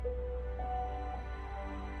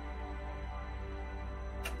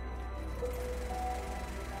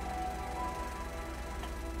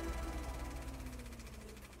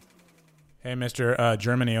Hey, Mr.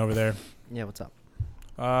 Germany over there. Yeah, what's up?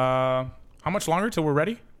 How much longer till we're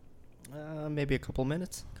ready? Maybe a couple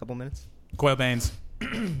minutes. Coil Baines.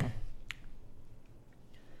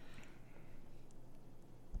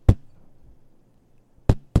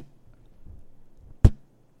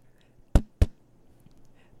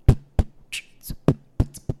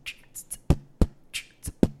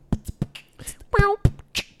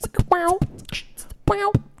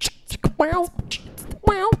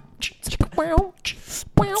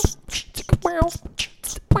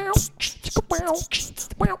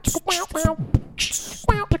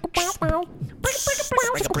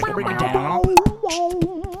 Bring it down.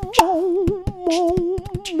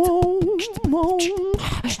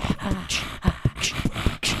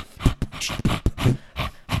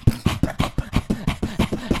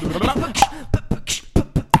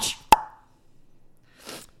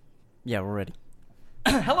 Yeah, we're ready.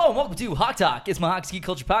 Hello and welcome to Hawk Talk. It's Mahawk's Geek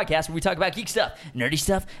Culture Podcast where we talk about geek stuff, nerdy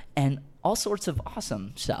stuff, and all sorts of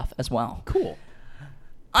awesome stuff as well. Cool.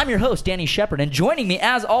 I'm your host, Danny Shepard, and joining me,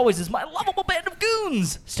 as always, is my lovable band of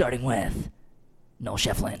goons, starting with Noel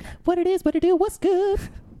Shefflin. What it is, what it do, what's good?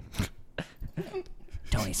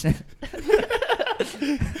 Tony Smith.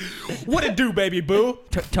 What it do, baby boo?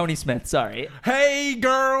 Tony Smith, sorry. Hey,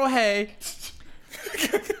 girl, hey.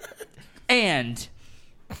 And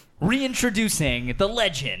reintroducing the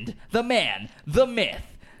legend, the man, the myth,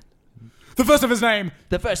 The first of his name,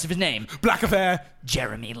 the first of his name, Black Affair.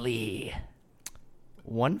 Jeremy Lee.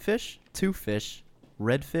 One fish, two fish,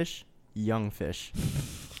 red fish, young fish.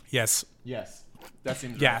 Yes. Yes. That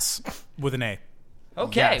seems right. Yes. With an A.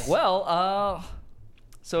 Okay, Yes. well,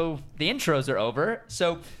 so the intros are over.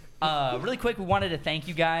 So, really quick, we wanted to thank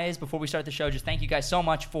you guys before we start the show. Just thank you guys so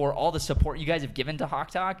much for all the support you guys have given to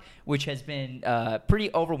Hawk Talk, which has been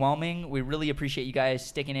pretty overwhelming. We really appreciate you guys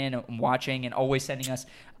sticking in and watching and always sending us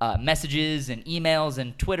messages and emails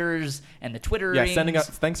and Twitters and the Twitterings. Yeah,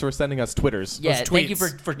 thanks for sending us Twitters. Yeah, those thank you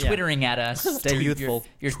tweets. for twittering at us. Stay youthful,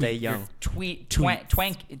 stay Your young. tweet.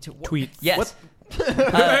 Tweet. Yes.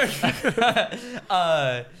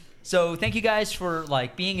 So thank you guys for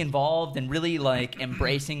being involved and really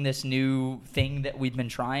embracing this new thing that we've been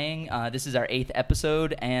trying. This is our 8th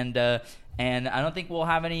episode, and I don't think we'll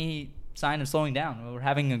have any sign of slowing down. We're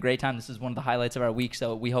having a great time. This is one of the highlights of our week,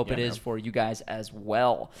 so we hope it is for you guys as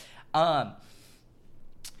well. I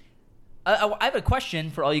have a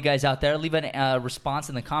question for all you guys out there. Leave a response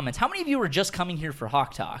in the comments. How many of you are just coming here for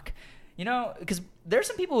Hawk Talk? You know, because there's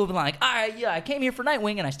some people who've been like, I came here for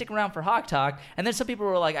Nightwing and I stick around for Hawk Talk. And then some people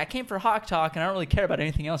were like, I came for Hawk Talk and I don't really care about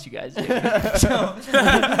anything else you guys do. So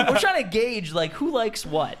we're trying to gauge, who likes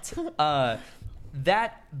what.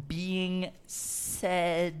 That being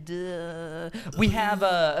said, we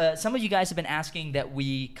have some of you guys have been asking that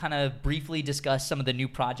we kind of briefly discuss some of the new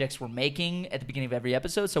projects we're making at the beginning of every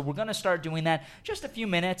episode. So we're going to start doing that. Just a few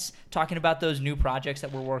minutes talking about those new projects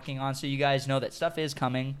that we're working on, so you guys know that stuff is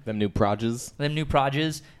coming. Them new projes.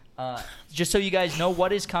 Just so you guys know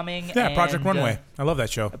what is coming. Yeah, and, Project One Way. I love that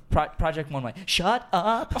show. Project One Way. Shut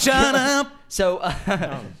up. Shut up. So,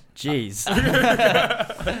 Jeez.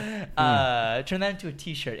 turn that into a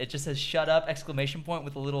T-shirt. It just says "Shut up!" !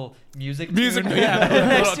 With a little music. Music. tune. Yeah. A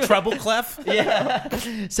Next little to it. treble clef. Yeah.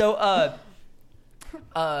 So,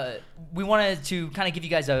 we wanted to kind of give you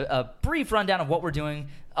guys a brief rundown of what we're doing.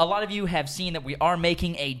 A lot of you have seen that we are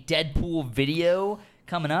making a Deadpool video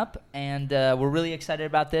coming up, and we're really excited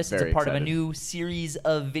about this. It's Very a part of excited. a new series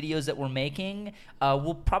of videos that we're making.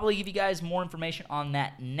 We'll probably give you guys more information on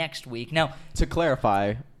that next week. Now, To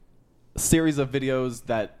clarify, a series of videos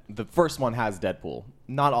that the first one has Deadpool.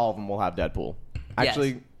 Not all of them will have Deadpool.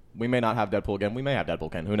 Actually, we may not have Deadpool again. We may have Deadpool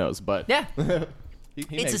again. Who knows? But yeah. he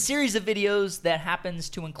It's a series of videos that happens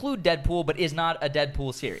to include Deadpool, but is not a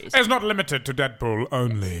Deadpool series. It's not limited to Deadpool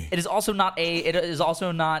only. It is also not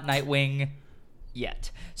Nightwing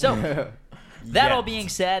yet. So that all being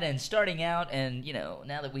said, and starting out, and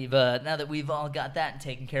now that we've all got that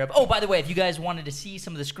taken care of. Oh, by the way, if you guys wanted to see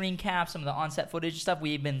some of the screen caps, some of the on-set footage and stuff,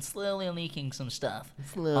 we've been slowly leaking some stuff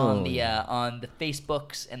on the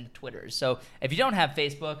Facebooks and the Twitters. So if you don't have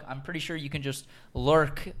Facebook, I'm pretty sure you can just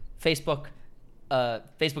lurk Facebook.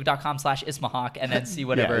 Facebook.com/ismahawk and then see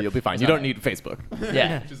whatever. Yeah, you'll be fine. is You on don't there. need Facebook.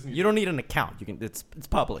 Yeah. You don't need an account. You can. It's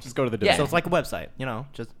public. Just go to the Yeah. So it's like a website.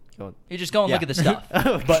 Just go. You just go and look at the stuff.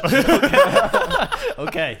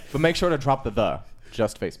 Okay. But make sure to drop the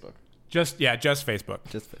just Facebook. Just Facebook.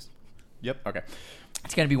 Just this. Yep. Okay.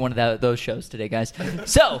 It's going to be one of those shows today, guys.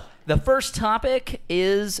 So, the first topic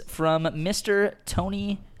is from Mr.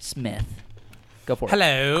 Tony Smith. Go for it.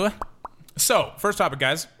 Hello. So, first topic,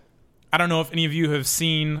 guys. I don't know if any of you have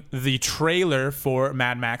seen the trailer for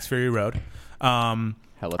Mad Max Fury Road. I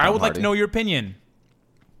would like to know your opinion.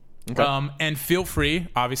 Okay. And feel free,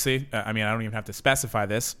 obviously, I mean, I don't even have to specify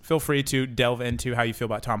this. Feel free to delve into how you feel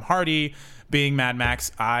about Tom Hardy being Mad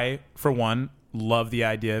Max. I, for one, love the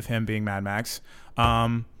idea of him being Mad Max.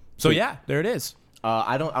 So yeah, there it is.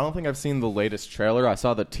 I don't think I've seen the latest trailer. I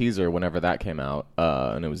saw the teaser whenever that came out,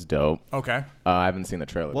 and it was dope. Okay. I haven't seen the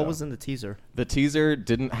trailer. What though. was in the teaser? The teaser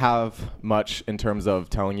didn't have much in terms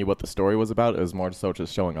of telling you what the story was about. It was more so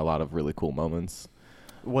just showing a lot of really cool moments.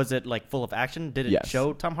 Was it like full of action? Did it Yes.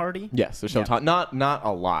 show Tom Hardy? Yes, it showed Tom. Not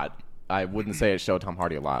a lot. I wouldn't say it showed Tom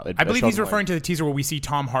Hardy a lot. I believe he's referring to the teaser where we see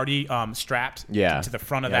Tom Hardy strapped to the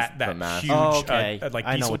front of Yes, that the mask. huge Oh, okay. like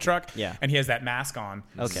I know diesel what- truck, yeah. and he has that mask on.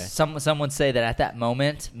 Okay. Some would say that at that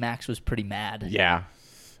moment, Max was pretty mad. Yeah.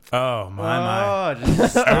 Oh my!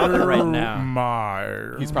 Just stop it right now.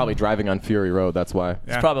 My. He's probably driving on Fury Road. That's why.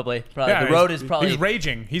 Yeah. Probably. Yeah, The road is probably. He's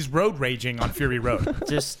raging. He's road raging on Fury Road.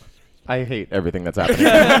 Just I hate everything that's happening.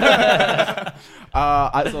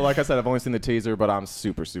 So like I said, I've only seen the teaser, but I'm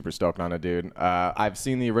super, super stoked on it, dude. I've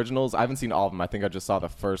seen the originals. I haven't seen all of them. I think I just saw the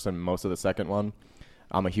first and most of the second one.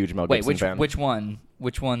 I'm a huge Mel Gibson fan. which one?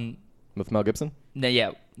 Which one? With Mel Gibson? No,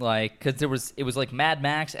 yeah, like because it was like Mad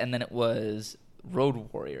Max, and then it was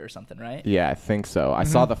Road Warrior or something, right? Yeah, I think so. I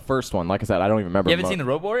saw the first one. Like I said, I don't even remember. You haven't seen the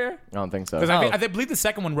Road Warrior? I don't think so. Because Oh. I believe the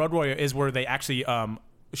second one, Road Warrior, is where they actually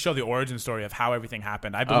show the origin story of how everything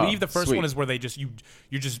happened. I believe the first sweet. one is where they just you're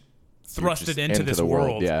just thrusted just into this the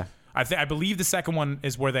world. Yeah. I believe the second one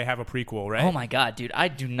is where they have a prequel, right? Oh my god, dude! I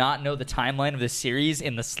do not know the timeline of this series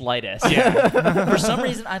in the slightest. Yeah. For some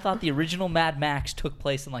reason, I thought the original Mad Max took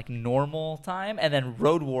place in like normal time, and then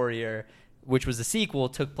Road Warrior, which was the sequel,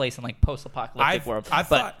 took place in like post-apocalyptic world. I But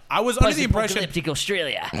thought I was under the impression. post-apocalyptic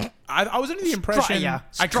Australia. I was under the impression. Australia.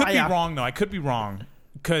 I could be Australia. wrong though. I could be wrong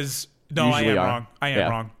because I Usually am are. wrong. I am Yeah.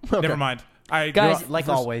 wrong. Okay. Never mind. Guys, like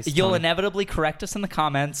always. You'll Tony. inevitably correct us in the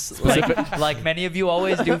comments, like many of you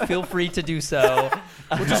always do. Feel free to do so.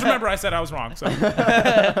 well, just remember I said I was wrong. So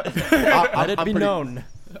Let it be known.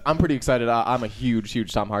 I'm pretty excited. I'm a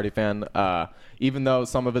huge Tom Hardy fan. Even though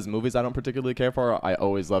some of his movies I don't particularly care for, I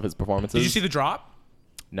always love his performances. did you see the drop?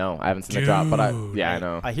 No, I haven't seen the drop, but I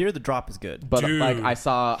know. I hear the drop is good. But Dude. like I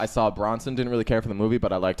saw Bronson, didn't really care for the movie,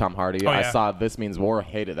 but I like Tom Hardy. Oh, I yeah. saw This Means War,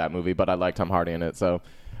 hated that movie, but I like Tom Hardy in it. So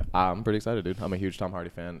I'm pretty excited, dude. I'm a huge Tom Hardy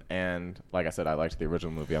fan, and like I said, I liked the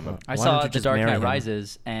original movie. I Why saw don't you The just Dark marry Knight him?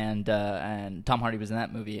 Rises, and Tom Hardy was in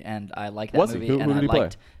that movie, and I liked that Was he? movie, Who and did I he play?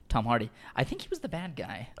 liked Tom Hardy. I think he was the bad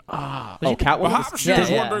guy. Catwoman. Well, I was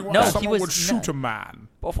just Yeah. wondering why No, he someone was would shoot no. a man.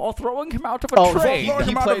 Before throwing him out of a Oh, train. Throwing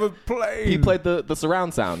He him out played- of a plane. He played the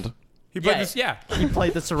surround sound. He played Yeah. this. Yeah. He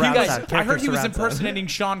played the surround guys- sound. I character heard he was surround sound. impersonating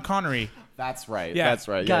Sean Connery. That's right. Yeah. That's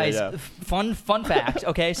right. Guys, yeah. fun fact.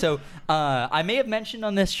 Okay, so I may have mentioned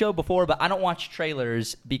on this show before, but I don't watch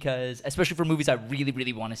trailers because, especially for movies I really,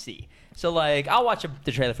 really want to see. So like, I'll watch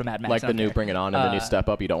the trailer for Mad Max. Like I the don't new care. Bring It On and the new Step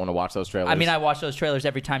Up. You don't want to watch those trailers. I mean, I watch those trailers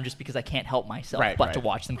every time just because I can't help myself Right, but right. to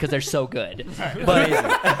watch them because they're so good. But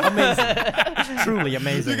Truly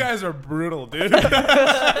amazing. You guys are brutal, dude.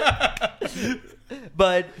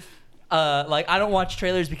 but like I don't watch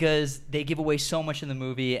trailers because they give away so much in the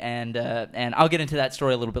movie, and I'll get into that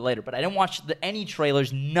story a little bit later. But I didn't watch any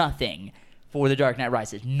trailers, nothing for The Dark Knight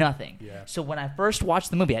Rises, nothing. Yeah. So when I first watched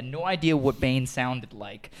the movie, I had no idea what Bane sounded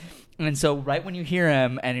like, and so right when you hear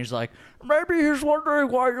him, and he's like, maybe he's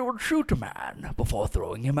wondering why you would shoot a man before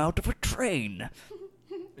throwing him out of a train.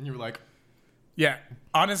 and you were like, yeah.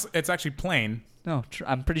 Honestly, it's actually plane. No,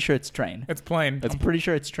 I'm pretty sure it's train. It's plane. I'm pretty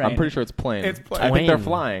sure it's train. I'm pretty sure it's plane. It's plane. I think they're Plane.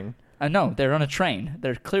 flying. No, they're on a train.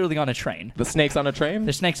 They're clearly on a train. The snakes on a train.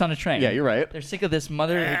 They're snakes on a train. Yeah, you're right. They're sick of this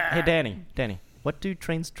mother. Hey, Danny, what do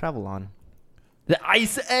trains travel on? The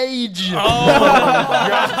Ice Age. Oh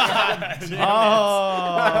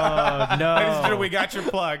Ladies and gentlemen, we got your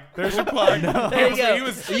plug. There's your plug. There you go.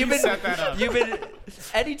 He set that up. You've been.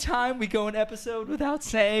 Anytime we go an episode without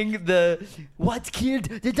saying the what killed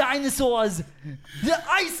the dinosaurs, the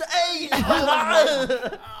Ice Age.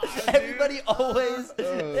 Everybody always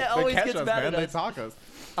gets mad at us. talk us.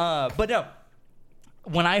 But no,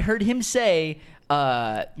 when I heard him say.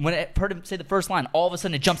 When I heard him say the first line, all of a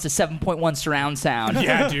sudden it jumps to 7.1 surround sound.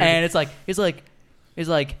 Yeah, dude. And it's like, he's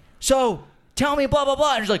like, so tell me blah blah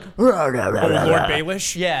blah. And he's like, Lord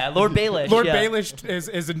Baelish. yeah, Lord Baelish. Lord yeah. Baelish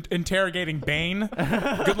is interrogating Bane.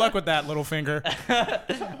 Good luck with that, little finger.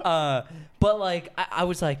 But like, I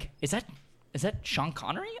was like, is that Sean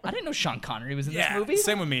Connery? I didn't know Sean Connery was in this Yeah, movie.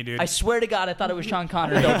 same with me, dude. I swear to God, I thought it was Sean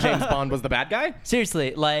Connery. No, James Bond was the bad guy.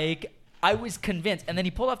 Seriously, like I was convinced, and then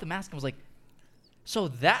he pulled off the mask and was like, So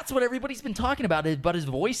that's what everybody's been talking about his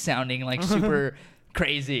voice sounding like super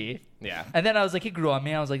crazy. Yeah. And then I was like, it grew on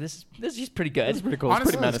me. I was like, this is pretty good. It's pretty cool. It's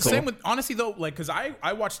Honestly, pretty menacing. same with honestly though, like because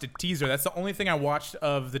I watched a teaser. That's the only thing I watched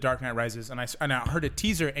of The Dark Knight Rises, and I heard a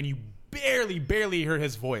teaser, and you barely hear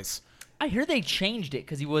his voice. I hear they changed it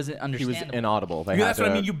because he wasn't He understandable. was inaudible. They Yeah, had that's what I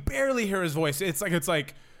to- mean. You barely hear his voice. It's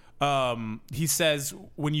like he says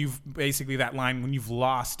when you've basically that line when you've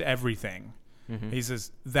lost everything. He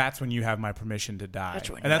says that's when you have my permission to die. That's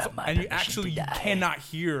when and you have my and you permission actually to you die. cannot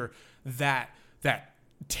hear that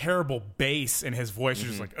terrible bass in his voice. You're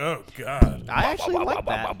just like, oh god. I actually like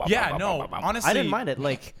that. Yeah, no, honestly, I didn't mind it.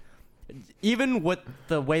 Like, even with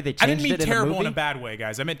the way they I changed didn't mean it in the terrible movie. in a bad way,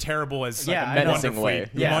 guys. I meant terrible as Yeah, like I know. Menacing way.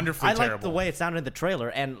 wonderfully, Yeah, wonderfully I terrible. like the way it sounded in the trailer,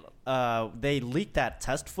 and they leaked that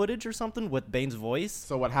test footage or something with Bane's voice.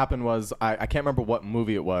 So what happened was I can't remember what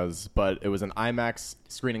movie it was, but it was an IMAX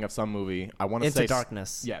screening of some movie. I want to Into say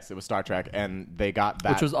Darkness. Yes, it was Star Trek, and they got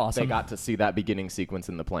that. Which was awesome. They got to see that beginning sequence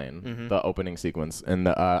in the plane, Mm-hmm. the opening sequence, and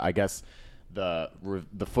I guess the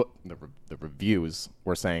reviews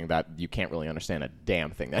were saying that you can't really understand a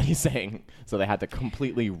damn thing that he's saying, so they had to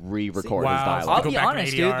completely re-record his Wow. dialogue. I'll Go be back to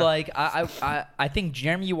honest, ADR. dude. Like, I think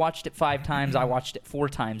Jeremy, you watched it 5 times. I watched it 4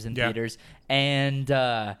 times in Yeah. theaters, and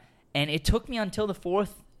it took me until the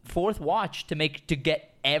fourth watch to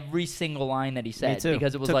get every single line that he said. Me too.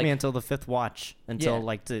 Because it was took like me until the 5th watch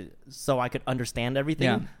so I could understand everything,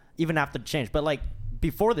 Yeah. even after the change. But like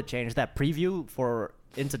before the change, that preview for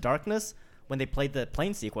Into Darkness, when they played the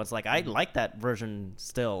plane sequence, like I like that version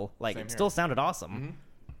still. Like Same it here. still sounded awesome.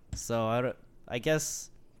 So I guess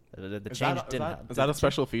the change didn't. Is that a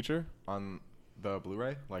special feature on the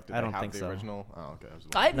Blu-ray? Like, did I they don't have think the so. original? Oh, okay.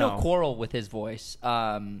 I have no No. quarrel with his voice.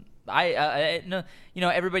 I no, you know,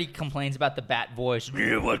 everybody complains about the bat voice.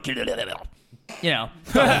 You know,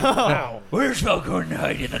 where's Falcon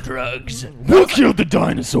hiding the drugs? Who killed the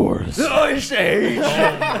dinosaurs? Ice Age.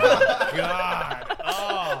 God.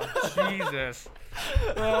 Oh, Jesus.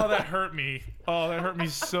 Oh, that hurt me. Oh, that hurt me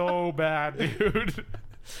so bad, dude.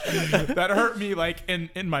 That hurt me like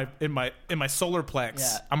in my solar plex.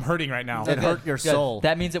 Yeah. I'm hurting right now. It hurt your Good. soul.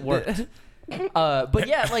 That means it worked. But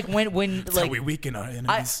yeah, like when That's how like we weaken our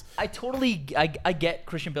enemies. I totally I get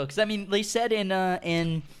Christian Bale because I mean they said he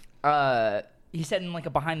said in like a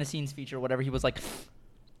behind the scenes feature or whatever he was like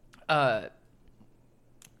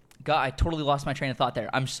God, I totally lost my train of thought there.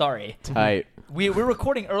 I'm sorry. Tight. We're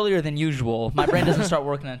recording earlier than usual. My brain doesn't start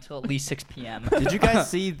working until at least 6 p.m. Did you guys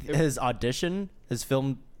see his audition? His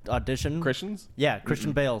film audition? Christians? Yeah,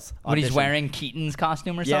 Christian Bale's when he's audition. wearing Keaton's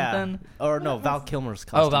costume or Yeah. something? Or no, Val Kilmer's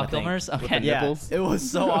costume. Oh, Val I think. Kilmer's? Okay. the Yeah, nipples? it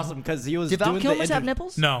was so awesome because he was Did Val doing Kilmer's the have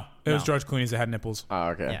nipples? No, it was No. George Clooney's that had nipples. Oh,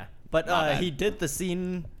 okay. Yeah, but he did the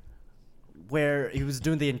scene where he was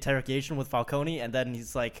doing the interrogation with Falcone, and then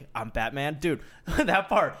he's like, "I'm Batman, dude." That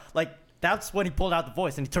part, like, that's when he pulled out the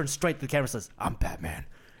voice and he turned straight to the camera and says, "I'm Batman."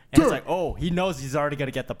 And it's like, oh, he knows he's already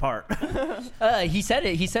gonna get the part. He said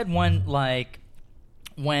it. He said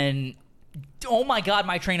when. Oh my God,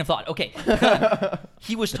 my train of thought. Okay,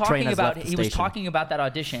 he was train talking has about left the he was station. talking about that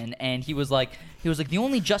audition, and he was like the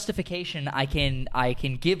only justification I can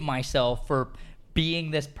give myself for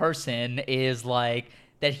being this person is like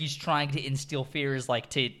that he's trying to instill fear is like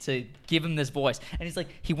to give him this voice, and he's like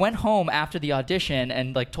he went home after the audition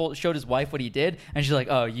and like showed his wife what he did, and she's like,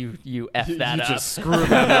 oh you effed that You up. just screwed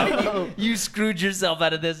that up. You screwed yourself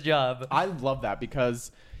out of this job. I love that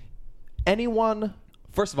because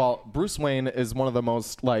first of all, Bruce Wayne is one of the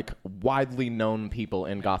most like widely known people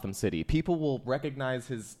in Gotham City. People will recognize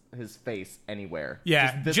his face anywhere.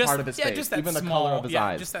 Yeah, this part of his face, just that even small, the color of his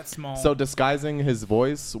eyes. just that small. So disguising his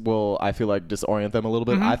voice will, I feel like, disorient them a little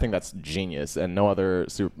bit. I think that's genius, and no other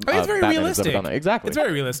I mean, it's very Batman realistic. has ever done that. Exactly. It's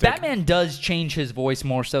very realistic. Batman does change his voice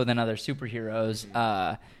more so than other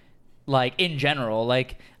superheroes. Like in general,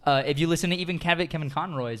 like if you listen to even Kevin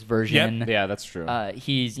Conroy's version, Yeah, that's true.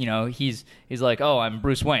 he's like, oh, I'm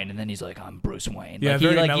Bruce Wayne, and then he's like, I'm Bruce Wayne. Yeah, like,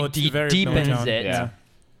 very very deepens monotone. it. Yeah.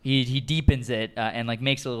 He deepens it and like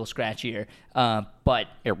makes it a little scratchier. But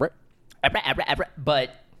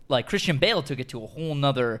like Christian Bale took it to a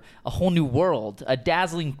whole new world, a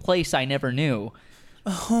dazzling place I never knew.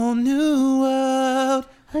 A whole new world.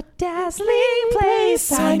 A dazzling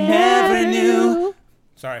place I never never knew.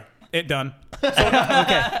 Sorry, it done.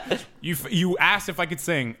 Okay. You asked if I could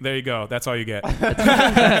sing. There you go. That's all you get.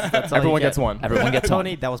 That's all you Everyone get. gets one. Everyone gets one.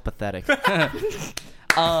 Tony, that was pathetic. What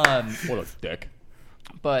a dick.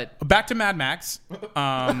 But Back to Mad Max.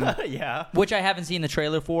 Yeah. which I haven't seen the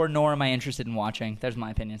trailer for, nor am I interested in watching. There's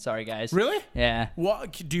my opinion. Sorry, guys. Really? Yeah. Well,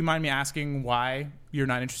 do you mind me asking why you're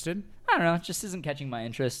not interested? I don't know. It just isn't catching my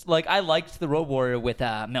interest. Like, I liked The Road Warrior with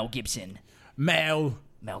Mel Gibson. Mel.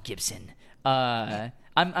 Mel Gibson.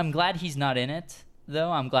 I'm glad he's not in it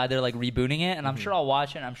though. I'm glad they're like rebooting it, and I'm sure I'll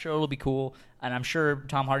watch it. And I'm sure it'll be cool, and I'm sure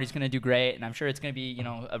Tom Hardy's gonna do great, and I'm sure it's gonna be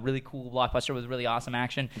a really cool blockbuster with really awesome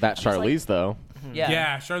action. That I'm just like- Charlize though.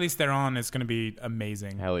 Yeah, Charlize Theron is going to be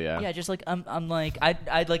amazing. Hell yeah. Yeah, just like I'm like I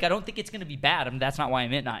don't think it's gonna be bad. I mean, that's not why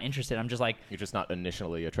I'm not interested. I'm just like You're just not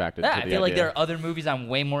initially attracted yeah, to I the feel like idea. there are other movies I'm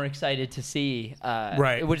way more excited to see.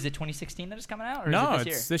 Right. What is it? 2016 that is coming out, or No, is it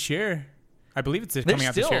it's this year? this year. I believe it's There's coming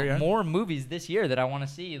out still this year. Yeah. more movies this year that I want to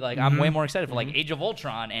see. Like I'm way more excited for like Age of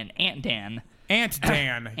Ultron and Ant-Dan. Ant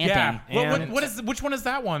Dan. Dan. Which one is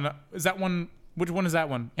that one? Is that one? Which one is that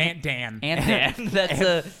one? Ant Dan. Ant-Dan.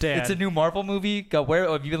 It's a new Marvel movie. Where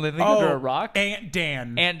have you been living under a rock? Ant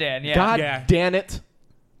Dan. Ant-Dan. Yeah. God Yeah. damn it.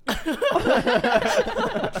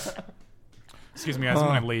 Excuse me, guys. I'm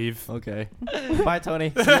gonna leave. Okay. Bye, Tony.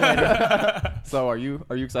 See you later. So are you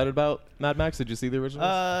excited about Mad Max? Did you see the original?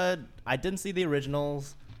 I didn't see the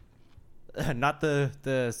originals. Not the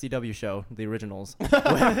CW show, the originals.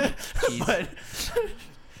 But,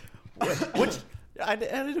 which I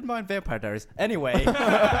didn't mind Vampire Diaries. Anyway,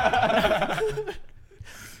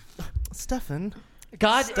 Stefan.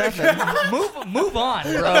 God, move on,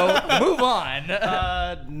 bro. Move on.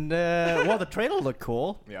 Well, the trailer looked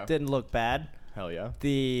cool. Yeah. Didn't look bad. Hell yeah.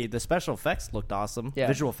 The special effects looked awesome. Yeah.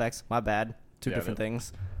 Visual effects, my bad. Two Yeah, different they-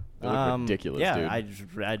 things. they look ridiculous, yeah,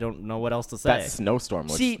 dude. I don't know what else to say. That snowstorm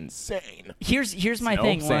looks See, insane. Here's my Snow?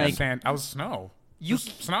 thing. Sand. Like Sand. I was snow. you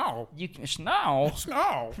Snow. you snow.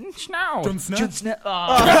 Snow. Snow. Jon Snow? Jon Snow.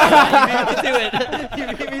 Oh, you beat me to it.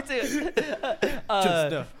 You beat me to it.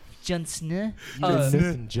 Jon Snow.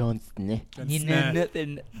 John You know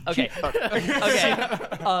nothing. Okay.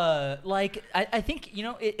 Okay. Like I think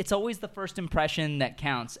it's always the first impression that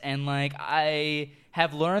counts, and like I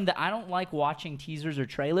have learned that I don't like watching teasers or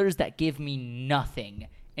trailers that give me nothing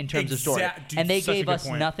in terms of story. Dude, And they such a gave good us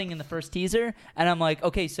point. nothing in the first teaser, and I'm like,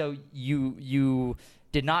 okay, so you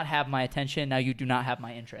did not have my attention. Now you do not have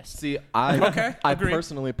my interest. See, I agreed.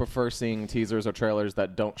 personally prefer seeing teasers or trailers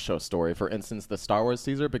that don't show story. For instance, the Star Wars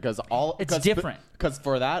teaser, because It's different. Because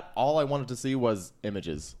for that, all I wanted to see was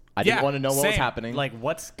images. I didn't Yeah, want to know what was same. happening. Like,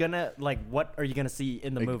 what are you gonna see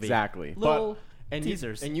in the movie? Exactly. Little and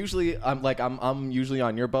teasers. And usually, I'm usually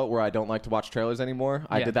on your boat where I don't like to watch trailers anymore.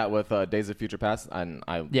 I Yeah. did that with Days of Future Past, and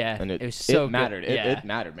it was so good. mattered. Yeah. It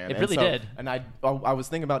mattered, man. It And really so- did. And I was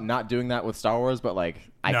thinking about not doing that with Star Wars, but like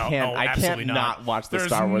I No, can't absolutely not. not watch the There's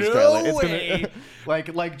Star Wars no trailer. It's way.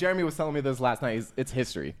 gonna like Jeremy was telling me this last night. It's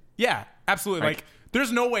history. Yeah, absolutely. Like- Like,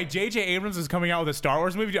 there's no way J.J. Abrams is coming out with a Star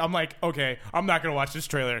Wars movie. I'm like, okay, I'm not gonna watch this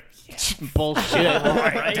trailer. Bullshit.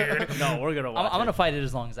 Right, dude. No, we're gonna watch I'm gonna fight it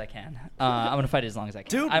as long as I can. I'm gonna fight it as long as I can.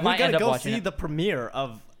 Dude, I we're might gonna end up go watching see it. the premiere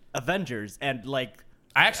of Avengers, and like,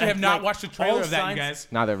 I actually have not like, watched the trailer all of that, you signs- guys.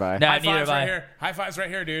 Neither have I. No, High neither fives have right I. here. High fives right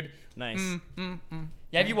here, dude. nice.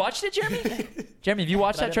 Yeah, have you watched it, Jeremy? Jeremy, have you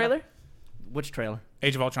watched that trailer? Which trailer?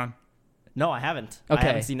 Age of Ultron. No, I haven't. Okay. I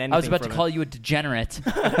haven't seen anything. I was about to from call you a degenerate.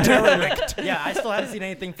 Derelict. it. Yeah, I still haven't seen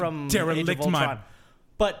anything from Age of Derelict Ultron. man.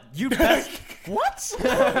 But you best what?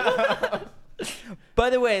 By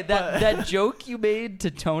the way, that joke you made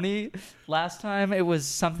to Tony last time, it was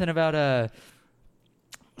something about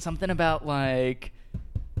like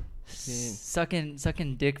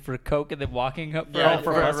sucking dick for coke and then walking up for a bus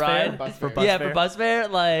fare? ride. Bus For fare. bus Yeah, fare? for bus fare,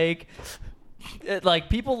 like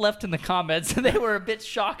people left in the comments and they were a bit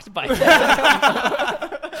shocked by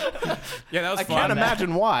that. Yeah, that was I fun. can't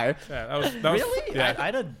imagine why. Yeah, that was Really? Yeah.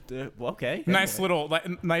 I did. Okay. Nice little,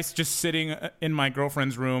 nice just sitting in my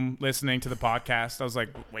girlfriend's room listening to the podcast. I was like,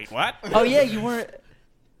 wait, what? Oh yeah, you were.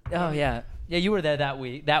 Oh yeah, you were there that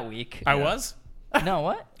week. I was? No,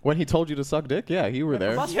 what? When he told you to suck dick, yeah, you were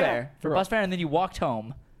there. Bus fare for bus fare, and then you walked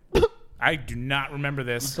home. I do not remember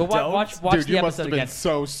this. Go watch Dude, the you must episode have been again.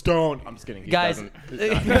 so stoned. I'm just kidding. He Guys,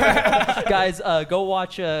 doesn't. guys, go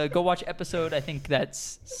watch episode. I think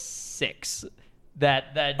that's 6.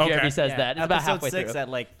 That Jeremy Okay. says that. It's about Episode halfway 6 through. at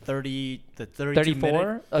like 32 34,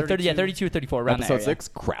 minute, 30, yeah, 32 or 34 around Episode there. 6,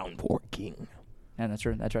 Crown War King. Yeah, that's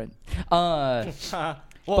right. That's right. Well,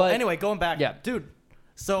 But- anyway, going back. Yeah. Dude.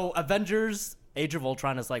 So Avengers Age of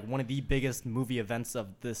Ultron is like one of the biggest movie events of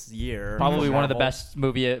this year. Probably for one of the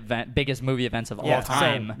Marvel. biggest movie events of Yeah, all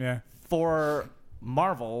time. same. Yeah. For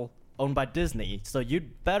Marvel, owned by Disney. So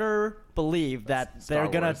you'd better believe that Star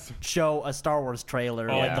they're going Wars. to show a Star Wars trailer,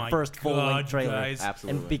 Oh like the my first full-length God, trailer guys. in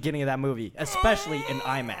Absolutely. the beginning of that movie, especially in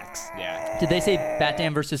IMAX. Yeah. Did they say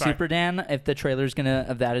Batman versus Sorry. Superman? If the trailer's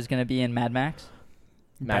of that is gonna be in Mad Max?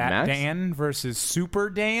 Mad Max? Dan versus Super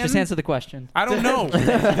Dan. Just answer the question. I don't know.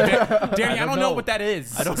 Danny, I don't know what that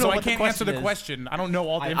is. I don't know so I what the can't answer the question is. question. I don't know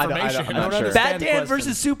all the I don't- information. I'm not sure. Bad Understand the Dan question.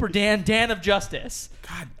 versus Super Dan. Dan of Justice.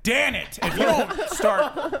 God damn it. If you don't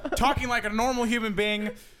start talking like a normal human being,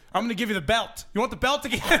 I'm going to give you the belt. You want the belt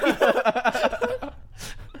again?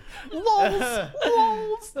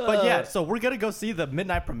 But yeah, so we're gonna go see the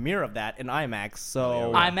midnight premiere of that in IMAX.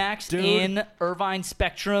 So IMAX Dude. in Irvine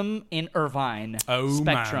Spectrum in Irvine. Oh,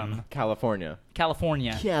 Spectrum. man. California.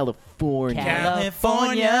 California. California.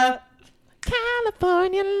 California.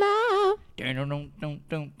 California love.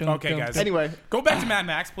 Okay, guys. Anyway, Go back to Mad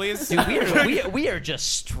Max, please. Dude, we are just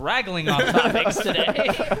straggling off topics today.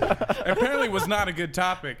 Apparently was not a good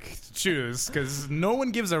topic to choose because no one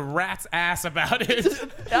gives a rat's ass about it.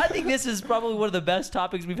 I think this is probably one of the best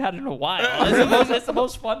topics we've had in a while. It's the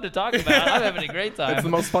most fun to talk about. I'm having a great time. it's the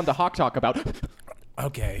most fun to hawk talk about.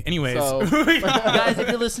 Okay, anyways. So- Guys, if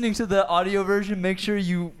you're listening to the audio version, make sure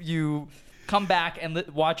you come back and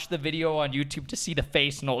watch the video on YouTube to see the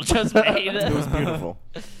face Noel just made. It was beautiful.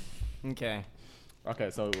 okay. Okay,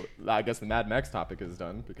 so I guess the Mad Max topic is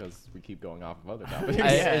done because we keep going off of other topics.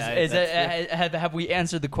 Have we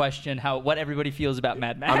answered the question what everybody feels about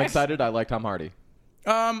Mad Max? I'm excited. I like Tom Hardy.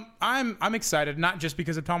 I'm excited not just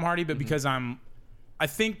because of Tom Hardy, but because I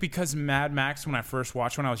think because Mad Max when I first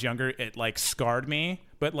watched when I was younger, it like scarred me.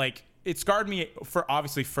 But like it scarred me for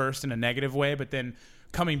obviously first in a negative way, but then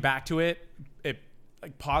coming back to it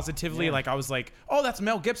like positively, like I was like, oh, that's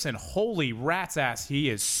Mel Gibson. Holy rat's ass, he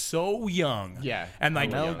is so young. Yeah. and like,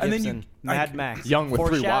 Mel and then you, Gibson, Mad Max, Young with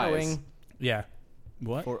three foreshadowing. Ys. yeah,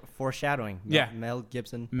 what? Foreshadowing. Yeah. Mel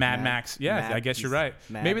Gibson. Mad Max. Yeah, Mad- I guess you're right.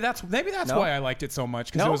 Mad. Maybe that's No? why I liked it so much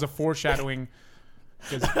because it No? was a foreshadowing.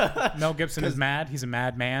 Because Mel Gibson is mad. He's a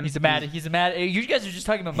mad man. He's a mad. You guys are just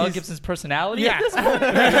talking about Mel Gibson's personality. Yeah.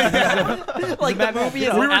 Like the movie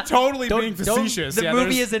is we were totally being don't- facetious. the Yeah,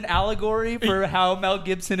 movie there's- is an allegory for how Mel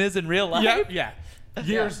Gibson is in real life. Yeah.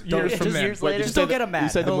 Years Just from then. years later. Did you Just say don't get the- him mad. You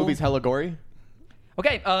said the He'll- movie's hella gory?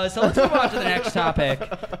 Okay, so let's move on to the next topic.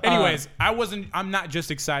 Anyways, I'm not just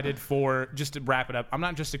excited for, just to wrap it up, I'm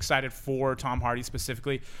not just excited for Tom Hardy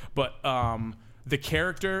specifically, but the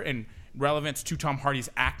character and relevance to Tom Hardy's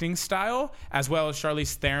acting style, as well as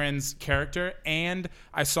Charlize Theron's character. And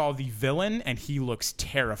I saw the villain, and he looks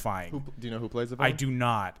terrifying. Do you know who plays the I villain? do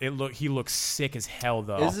not. He looks sick as hell,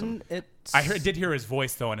 though. Isn't it? did hear his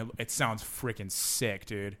voice, though, and it sounds freaking sick,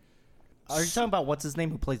 dude. Are you talking about what's his name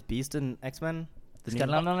who plays Beast in X-Men? He is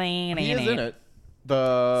in it.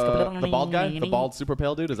 The bald guy? The bald super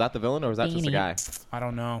pale dude? Is that the villain or is that just a guy? I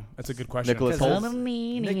don't know. That's a good question. Nicholas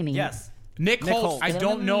Hoult? Yes. Nick Holt. Holt. I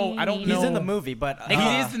don't know. He's in the movie, but He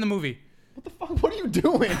is in the movie. What are you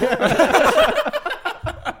doing?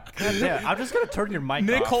 yeah, I'm just gonna turn your mic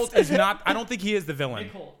Nick off. Holt is not. I don't think he is the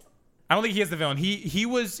villain. I don't think he is the villain. He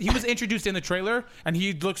was introduced in the trailer, and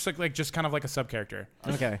he looks like just kind of like a sub character.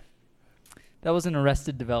 Okay. That was an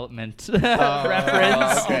Arrested Development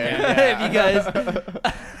reference. Okay. If you guys,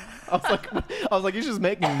 I was like, you're just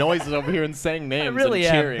making noises over here and saying names really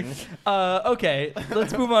and am. cheering. Okay,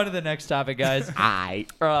 let's move on to the next topic, guys. I.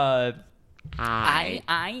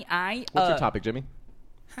 What's What's your topic, Jimmy?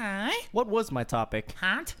 What was my topic?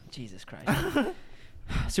 Jesus Christ.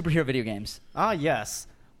 Superhero video games. Ah, yes.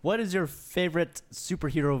 What is your favorite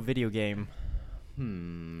superhero video game?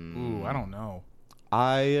 Ooh, I don't know.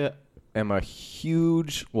 I am was a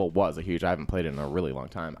huge, I haven't played it in a really long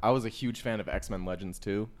time. I was a huge fan of X-Men Legends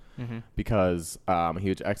 2 because I'm a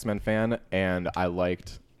huge X-Men fan, and I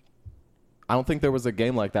don't think there was a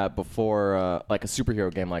game like that before, like a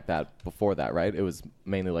superhero game like that before that, right? It was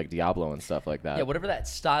mainly like Diablo and stuff like that. Yeah, whatever that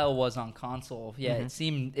style was on console. Yeah, it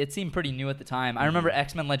seemed pretty new at the time. I remember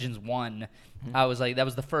X-Men Legends 1. I was like, that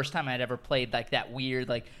was the first time I'd ever played like that weird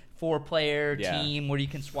like 4-player team where you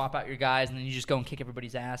can swap out your guys and then you just go and kick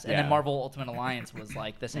everybody's ass. And then Marvel Ultimate Alliance was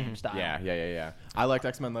like the same style. Yeah. I liked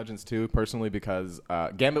X-Men Legends 2 personally because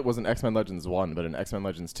Gambit was in X-Men Legends 1, but in X-Men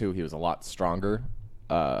Legends 2 he was a lot stronger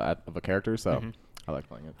of a character, so I liked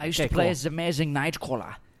playing it. I used to play as Amazing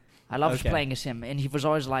Nightcrawler. I loved playing as him, and he was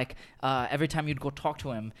always like, every time you'd go talk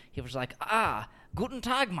to him, he was like, Guten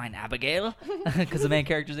Tag, mein Abigail. Because the main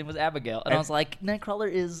character's name was Abigail. And I was like,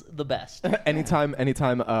 Nightcrawler is the best. Anytime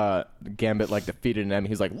Gambit like defeated an enemy,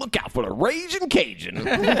 he's like, look out for the raging Cajun.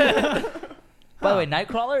 By the way,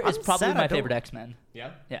 Nightcrawler is I'm probably sad my I don't- favorite X-Men.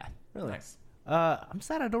 Yeah? Yeah. Really? Nice. I'm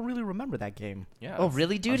sad I don't really remember that game. Yeah. Oh,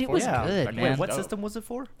 really, dude? It was unfortunate. good, Wait, man. what dope. system was it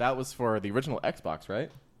for? That was for the original Xbox, right?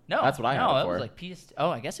 No, That's what I had No, it for. was like PS. Oh,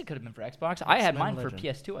 I guess it could have been for Xbox. I had X-Men mine for Legend.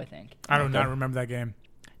 PS2, I think. I do not remember that game.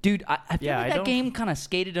 Dude, I feel Yeah, like I that don't- game kind of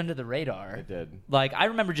skated under the radar. It did. Like, I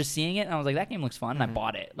remember just seeing it, and I was like, that game looks fun, and I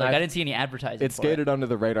bought it. Like, I- I didn't see any advertising It for skated under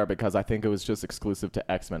the radar because I think it was just exclusive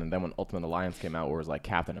to X-Men, and then when Ultimate Alliance came out, where it was like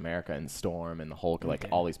Captain America and Storm and the Hulk, like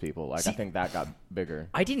all these people, like I think that got bigger.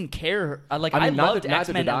 I didn't care. I I mean, loved neither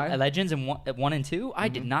X-Men did I. Legends and 1 and 2. I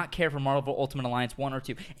did not care for Marvel Ultimate Alliance 1 or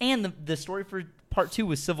 2. And the story for part 2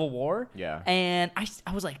 was Civil War. Yeah. And I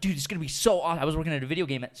was like, dude, it's going to be so awesome. I was working at a video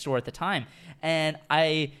game store at the time. And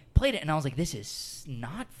I played it, and I was like, this is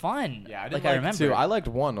not fun. Yeah, I like didn't I remember. 2. I liked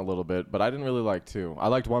 1 a little bit, but I didn't really like 2. I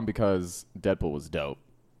liked 1 because Deadpool was dope.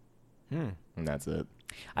 And that's it.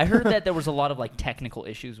 I heard that there was a lot of like technical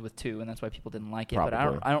issues with 2, and that's why people didn't like it. But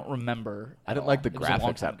Probably. I don't remember. I at didn't all. like the It was a long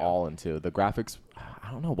graphics time at ago. all in 2. The graphics,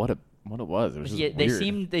 I don't know what it was. It was just Yeah,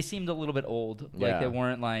 weird. they seemed a little bit old. Like Yeah. they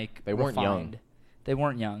weren't like They weren't young. refined. They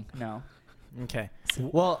weren't young. No. Okay.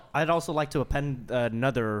 Well, I'd also like to append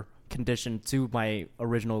another condition to my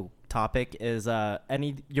original topic is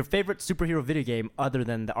your favorite superhero video game other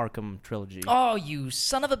than the Arkham trilogy. Oh, you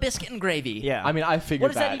son of a biscuit and gravy. Yeah. I mean, I What figured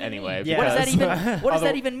does that that even anyway. mean? Yeah. What does that because- even? What does that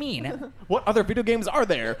Although- even mean? What other video games are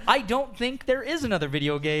there? I don't think there is another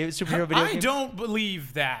superhero video I game. don't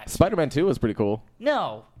believe that. Spider-Man 2 was pretty cool.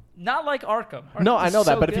 No, not like Arkham. No, Arkham's I know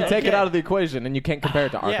that, so but if you good. take it out of the equation and you can't compare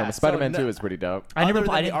it to Arkham, Yeah, so Spider-Man no- 2 is pretty dope. I Other than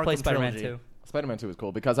I the didn't play Arkham Spider-Man trilogy. 2. Spider-Man 2 was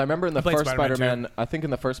cool because I remember in the played first Spider-Man 2. Spider-Man, I think in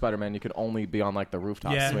the first Spider-Man you could only be on like the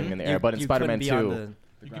rooftop Yeah. swinging in the You- air, but in you Spider-Man couldn't be on 2, the-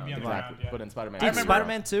 You could be on the exactly. ground, yeah. But in Spider-Man, Dude, 2,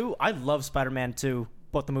 Spider-Man 2, I love Spider-Man 2,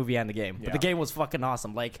 both the movie and the game. But Yeah. the game was fucking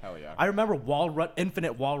awesome. Like, Hell yeah. I remember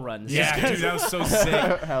infinite wall runs. Yeah, Just 'cause, dude, that was so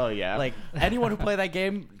sick. hell yeah. like, anyone who played that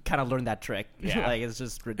game kind of learned that trick. Yeah. Like, it's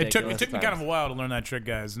just It ridiculous. took me kind of a while to learn that trick,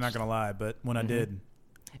 guys. Not gonna lie, but when I did,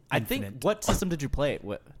 I think, Infinite. what system did you play it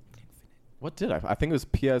with? what did I think it was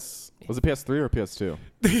Was it PS3 or PS2?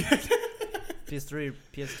 PS3 or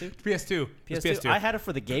PS2? PS2. It's PS2. I had it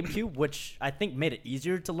for the GameCube, which I think made it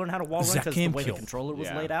easier to learn how to wall run because the way the GameCube. controller was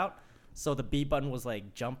Yeah. laid out. So the B button was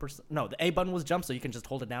like jump no, the A button was jump, so you can just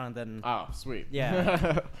hold it down and then Oh, sweet.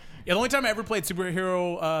 yeah. Yeah, the only time I ever played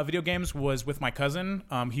superhero video games was with my cousin.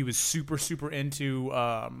 He was super into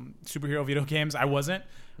superhero video games. I wasn't.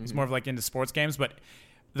 I was more of like into sports games. But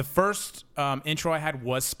the first intro I had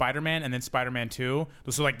was Spider-Man, and then Spider-Man 2.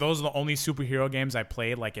 So like those are the only superhero games I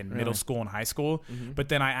played like in middle school and high school. But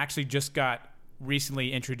then I actually just got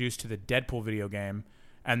recently introduced to the Deadpool video game,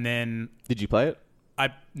 and then Did you play it?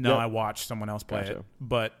 No, Yep. I watched someone else play Gotcha. it,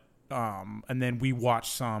 but and then we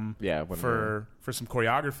watched some Yeah, when for some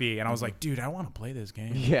choreography, and I was like, dude, I want to play this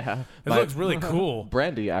game. Yeah. It looks really cool.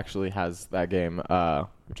 Brandy actually has that game,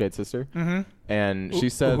 Jade's sister. Mm-hmm. And she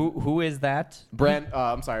said, Who is that?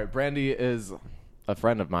 I'm sorry, Brandy is a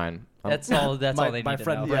friend of mine. That's all. That's My- all they my need to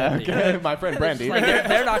friend know. Yeah, Brandy. okay. My friend Brandy. Like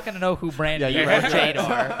they're not going to know who Brandy Yeah, you're or right. Jade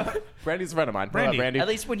are. Brandy's a friend of mine. Brandy. Brandy. At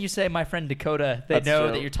least when you say my friend Dakota, they That's know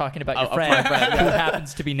true. that you're talking about your A friend, friend, who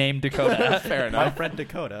happens to be named Dakota. Fair My enough. friend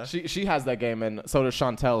Dakota. She has that game, and so does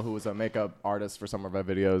Chantel, who was a makeup artist for some of our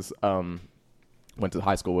videos. Went to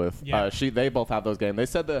high school with. Yeah. They both have those games. They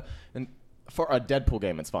said for a Deadpool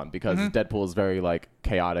game, it's fun because Deadpool is very like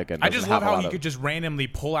chaotic and I doesn't just have love a how lot he of- could just randomly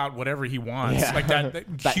pull out whatever he wants, Yeah. like that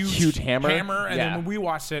That huge hammer. and Yeah. then when we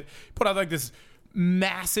watched it, put out like this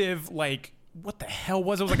massive, like what the hell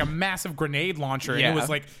was it? It was like a massive grenade launcher, and Yeah. it was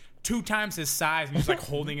like 2 times his size, and he was like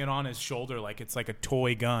holding it on his shoulder like it's like a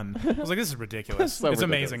toy gun. I was like, this is ridiculous. So it's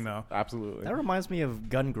ridiculous. amazing though. Absolutely. That reminds me of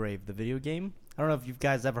Gungrave, the video game. I don't know if you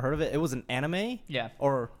guys ever heard of it. It was an anime. Yeah.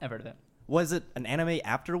 Or I've heard of it. was it an anime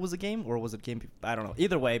after it was a game, or was it game? I don't know.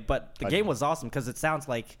 Either way, but the game was awesome because it sounds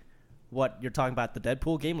like what you're talking about, the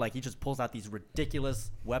Deadpool game. Like he just pulls out these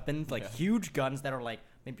ridiculous weapons, like huge guns that are like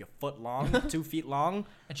maybe a foot long, 2 feet long.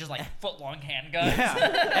 It's just like foot long handguns. Yeah,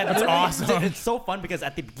 and That's literally, awesome. It's so fun because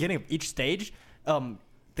at the beginning of each stage,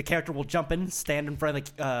 the character will jump in, stand in front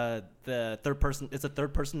of the third person. It's a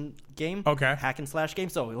third person game. Okay. Hack and slash game.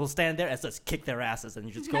 So he'll stand there and just kick their asses, and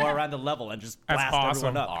you just go around the level and just That's blast awesome.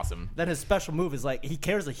 everyone up. Awesome. Then his special move is like he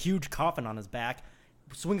carries a huge coffin on his back,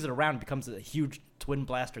 swings it around, becomes a huge twin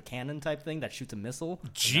blaster cannon type thing that shoots a missile.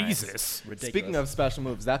 Jesus. Ridiculous. Speaking of special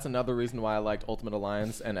moves, that's another reason why I liked Ultimate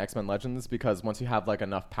Alliance and X-Men Legends, because once you have like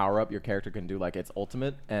enough power up, your character can do like its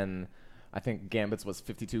ultimate, and I think Gambit's was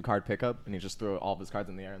 52 card pickup, and he just threw all of his cards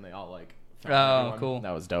in the air and they all like found Oh, everyone. cool.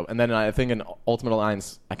 That was dope. And then I think in Ultimate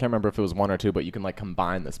Alliance, I can't remember if it was 1 or 2, but you can like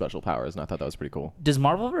combine the special powers, and I thought that was pretty cool. Does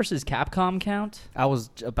Marvel vs. Capcom count? I was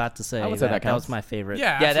about to say I would say that that counts. was my favorite.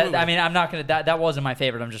 Yeah, Yeah, absolutely. I mean, I'm not gonna. That wasn't my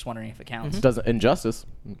favorite. I'm just wondering if it counts. Doesn't Injustice?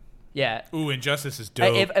 Yeah. Ooh, Injustice is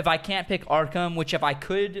dope. If I can't pick Arkham, which if I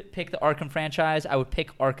could pick the Arkham franchise, I would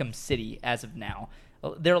pick Arkham City as of now.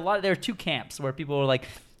 There are 2 camps where people are like,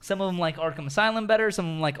 Some of them like Arkham Asylum better. Some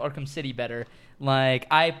of them like Arkham City better. Like,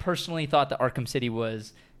 I personally thought that Arkham City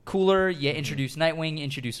was cooler. You introduce Nightwing,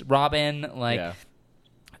 introduce Robin, like Yeah.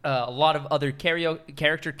 a lot of other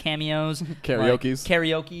character cameos, Karaoke's. like,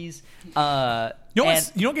 karaoke's. You know,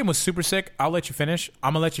 and you know what game was super sick? I'll let you finish.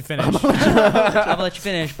 I'm gonna let you finish. I'm gonna let you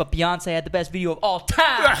finish. But Beyonce had the best video of all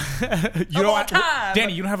time. You all don't, time.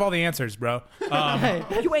 Danny, you don't have all the answers, bro.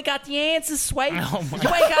 You ain't got the answers, Sway. Oh my You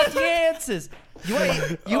ain't got the answers. You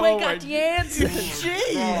ain't got the answers.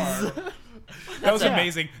 Jeez. That was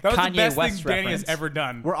amazing. That was Kanye the best West thing Danny has reference. ever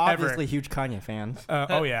done. We're ever. obviously huge Kanye fans.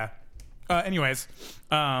 Oh yeah. Anyways,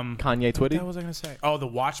 Kanye Twitty. what was I gonna say? Oh, the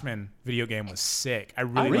Watchmen video game was sick. I I,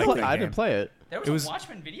 really didn't liked play, that I game. didn't play it. There was, It was- a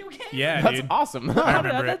Watchmen video game? Yeah, That's dude. awesome. I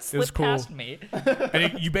remember that it. It was slipped cool. past me.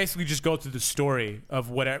 And you basically just go through the story of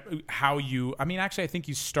whatever, how you. I mean, actually, I think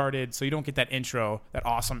you started, so you don't get that intro, that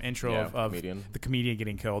awesome intro Yeah, of comedian. the comedian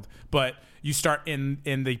getting killed, but you start in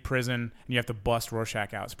the prison and you have to bust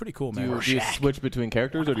Rorschach out. It's pretty cool, man. do you switch between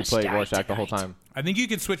characters or do you play Start Rorschach the whole tonight. time? I think you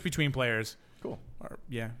can switch between players. Cool. Or,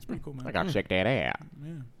 yeah, it's pretty cool, man. I gotta check that out.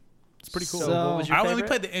 It's pretty cool. So what was your I only favorite?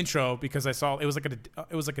 played the intro because I saw it was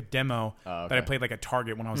like a demo Oh, that I okay. played like at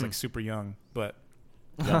Target when I was like super young, but.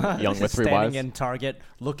 Young with three Standing wives. in Target,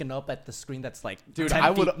 looking up at the screen that's like Dude, 10 I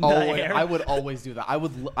would feet in the always, air. I would always do that.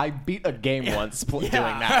 I beat a game once doing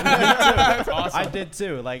Yeah. that. That's awesome. I did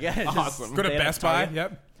too. Like, yeah, just Awesome. Go to stay at Best Buy. Target.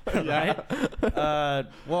 Yep. Right?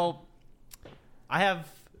 Well, I have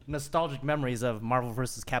nostalgic memories of Marvel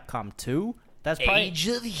vs. Capcom 2. That's probably, Age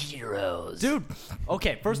of Heroes. dude.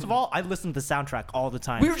 Okay, first of all, I listen to the soundtrack all the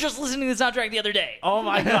time. We were just listening to the soundtrack the other day. Oh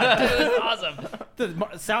my god, It was awesome. the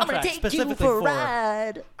soundtrack specifically for.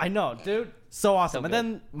 ride. I know, dude. So awesome. So and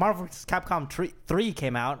then Marvel vs. Capcom 3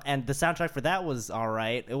 came out, and the soundtrack for that was all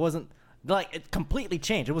right. It wasn't like it completely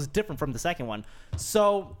changed. It was different from the second one.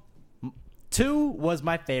 So 2 was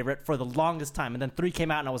my favorite for the longest time, and then 3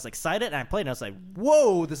 came out, and I was excited, and I played, and I was like,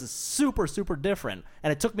 "Whoa, this is super, super different."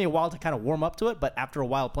 And it took me a while to kind of warm up to it, but after a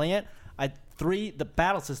while playing it, the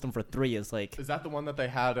battle system for 3 is like, Is that the one that they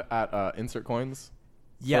had at Insert Coins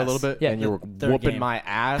for yes, a little bit? Yeah, and you the were third whooping game. my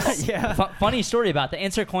ass. yeah. Funny story about that.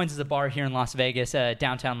 Insert Coins is a bar here in Las Vegas,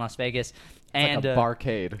 downtown Las Vegas. And Like a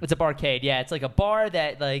barcade. It's a barcade, yeah. It's like a bar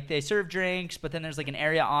that like they serve drinks, but then there's like an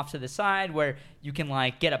area off to the side where you can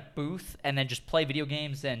like get a booth and then just play video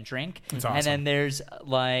games and drink. That's And awesome. then there's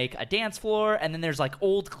like a dance floor, and then there's like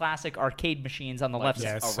old classic arcade machines on the left yeah,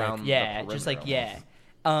 side. it's around sick. the Yeah, just like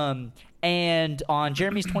perimeter And on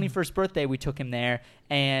Jeremy's 21st birthday, we took him there,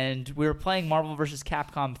 and we were playing Marvel vs.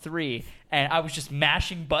 Capcom 3, and I was just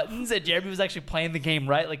mashing buttons, and Jeremy was actually playing the game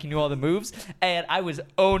right, like he knew all the moves, and I was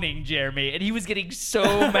owning Jeremy, and he was getting so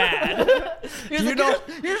mad. He was like,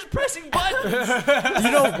 you're just pressing buttons.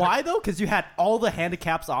 You know why though? Because you had all the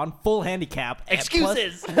handicaps on, full handicap. and plus-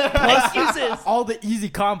 Excuses. Excuses. all the easy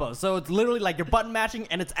combos. So it's literally like you're button matching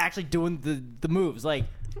and it's actually doing the moves. Like,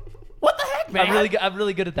 what the heck, man? I'm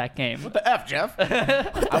really good at that game. The F, Jeff.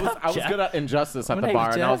 I was good at Injustice at the Hey,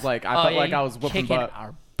 bar, and I Jeff. was like, I felt yeah, like I you was whooping kicking butt.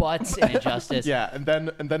 our butts in Injustice. Yeah, and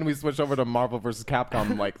then we switched over to Marvel vs.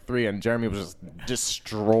 Capcom like 3, and Jeremy was just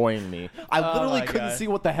destroying me. I literally my couldn't God. see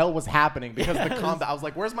what the hell was happening because the combat. I was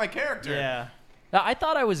like, "Where's my character?" Yeah. Now, I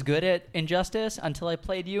thought I was good at Injustice until I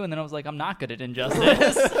played you, and then I was like, I'm not good at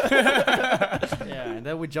Injustice. Yeah. And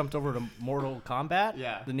then we jumped over to Mortal Kombat.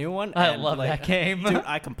 Yeah. The new one. I and, love like, that game. Dude,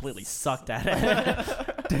 I completely sucked at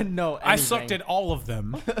it. Didn't know anything. I sucked at all of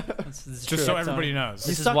them, This is just true. so everybody knows.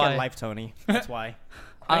 You This is suck why- at life, Tony. That's why.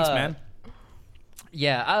 Thanks, Uh, man.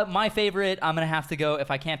 Yeah, my favorite, I'm going to have to go,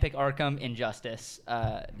 if I can't pick Arkham, Injustice.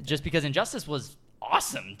 Just because Injustice was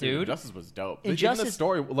awesome, dude. Injustice was dope. Even the Injustice-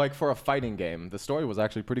 story, like for a fighting game, the story was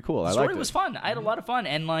actually pretty cool. The I story liked was it. fun. I had a lot of fun,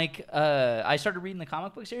 and like I started reading the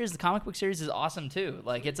comic book series. The comic book series is awesome too.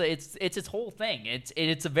 Like it's its whole thing.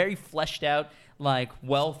 It's a very fleshed out, like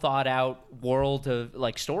well thought out world of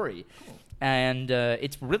like story, and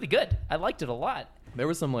it's really good. I liked it a lot. There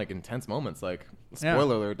were some like intense moments. Like Yeah.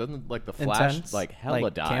 spoiler alert, doesn't like the Flash Intense? like hella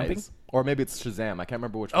Like dies, camping? or maybe it's Shazam. I can't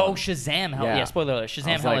remember which Oh, one. Shazam! Yeah. Yeah, spoiler alert. I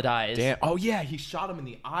Shazam was hella like, dies. Damn. Oh yeah, he shot him in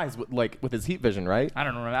the eyes with his heat vision, right? I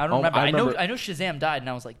don't remember. I don't Oh, remember. I I know. remember- I know Shazam died, and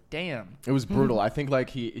I was like, damn. It was brutal. I think like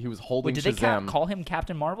he was holding Wait, did Shazam. they call him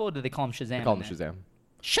Captain Marvel, or did they call him Shazam? They called him in that? Shazam.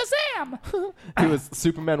 Shazam! He was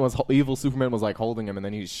evil Superman was like holding him, and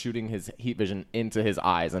then he was shooting his heat vision into his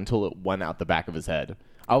eyes until it went out the back of his head.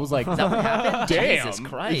 I was like, Is that what happened? damn, Jesus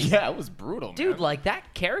Christ. yeah, it was brutal, Dude, man. like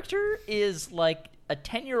that character is like a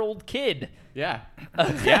 10-year-old kid. Yeah,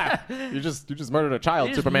 yeah. You just murdered a child,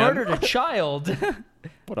 He just Superman. murdered a child.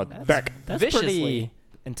 What a deck. That's Viciously. pretty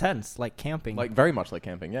intense. Like camping. Like very much like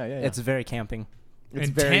camping. Yeah, yeah. it's very camping. It's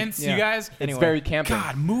very- Intense, yeah. you guys. It's Anyway. very camping.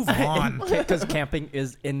 God, move on. Because camping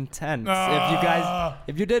is intense. Ah.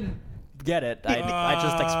 If you didn't get it, I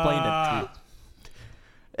just explained it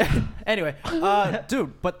to you. Anyway,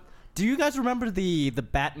 dude, but do you guys remember the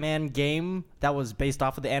Batman game that was based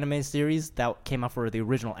off of the anime series that came out for the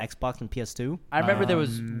original Xbox and PS2? I remember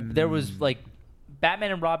there was like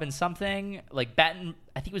Batman and Robin something like I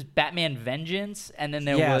think it was Batman Vengeance, and then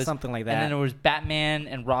there was something like that. and then there was Batman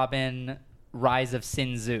and Robin Rise of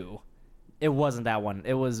Sinzu. It wasn't that one.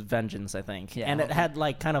 It was Vengeance, I think. Yeah. And it had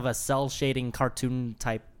like kind of a cell shading cartoon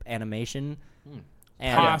type animation.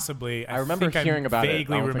 And Possibly. I remember think hearing about it. I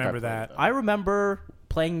vaguely don't think I remember played that. it, I remember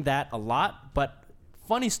playing that a lot, but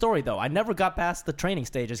funny story though, I never got past the training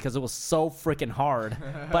stages because it was so freaking hard.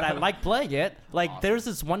 But I like playing it. Like there's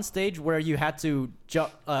this one stage where you had to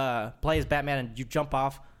play as Batman and you jump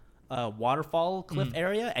off a waterfall cliff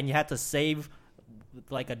area and you had to save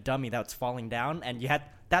like a dummy that's falling down, and you had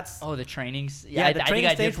The trainings. the I training think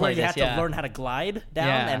I stage did where play you this. have to learn how to glide down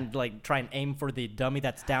Yeah. and like try and aim for the dummy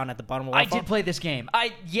that's down at the bottom of the I waterfall. did play this game.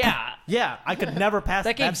 Yeah, I could never pass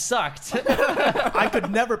That game sucked. I could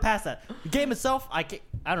never pass that. The game itself, I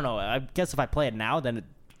don't know. I guess if I play it now, then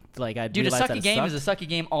I'd Dude, a realize that sucky it game is sucked. a sucky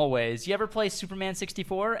game always. You ever play Superman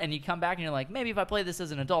 64 and you come back and you're like, maybe if I play this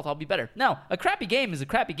as an adult, I'll be better. No, a crappy game is a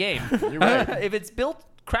crappy game. You're right. If it's built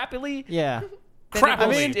crappily, Yeah. then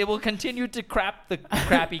Crappily. it will continue to crap the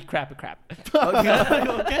crappy crap.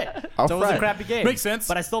 Okay. I'll So it was fry a it. crappy game. Makes sense.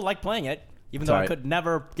 But I still like playing it, even though I Sorry. could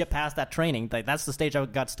never get past that training. Like, that's the stage I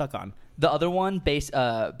got stuck on. The other one,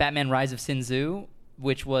 Batman Rise of Sinzu,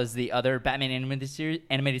 which was the other Batman animated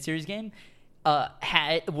series game,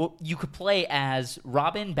 you could play as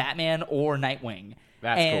Robin, Batman, or Nightwing.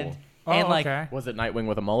 That's and, cool. And Oh, like okay. Was it Nightwing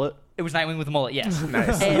with a mullet? it was Nightwing with a mullet, yes.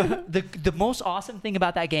 Nice. And the most awesome thing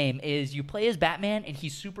about that game is you play as Batman and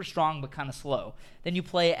he's super strong but kind of slow. Then you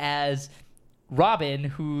play as Robin,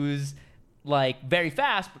 who's like very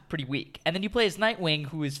fast but pretty weak. And then you play as Nightwing,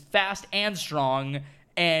 who is fast and strong,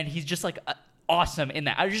 and he's just like awesome in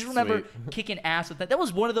that. I just remember kicking ass with that. That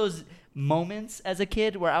was one of those moments as a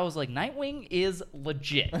kid where I was like, Nightwing is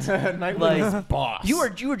legit. Nightwing is boss. You are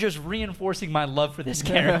just reinforcing my love for this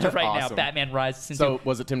character right now. Awesome. Batman Rise of Sinzu. So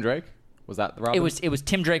was it Tim Drake? Was that the Robin? It was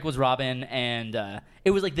Tim Drake was Robin, and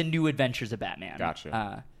it was like the new adventures of Batman.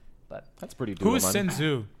 Gotcha. But That's pretty doable. Who is man.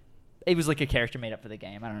 Sinzu? it was like a character made up for the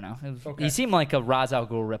game. I don't know. Okay. He seemed like a Ra's al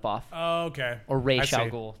Ghul ripoff, Oh, okay. or Ra's I see. al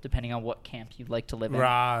Ghul, depending on what camp you'd like to live in.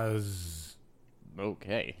 Raz.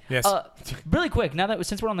 Okay. Yes. Really quick, now that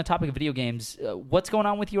since we're on the topic of video games, what's going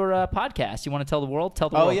on with your podcast? You want to tell the world? Tell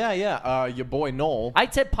the Oh world. yeah. Your boy Noel. I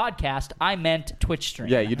said podcast. I meant Twitch stream.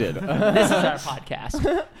 Yeah, you did. This is our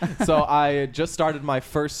podcast. So I just started my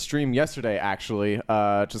first stream yesterday, actually,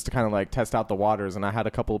 just to kind of like test out the waters, and I had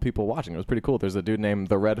a couple of people watching. It was pretty cool. There's a dude named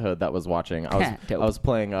the Red Hood that was watching. I Dope. was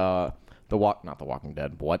playing not The Walking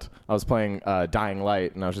Dead. What? I was playing Dying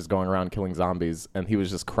Light, and I was just going around killing zombies, and he was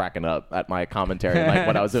just cracking up at my commentary and like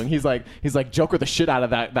what I was doing. He's like Joker the shit out of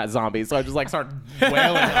that zombie. So I just like started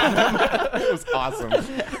wailing at him. It was awesome.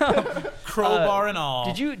 Crowbar and all.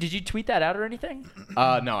 Did you tweet that out or anything?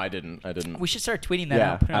 No, I didn't. We should start tweeting that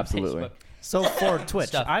Yeah, out. Put it on absolutely. Facebook. So for Twitch,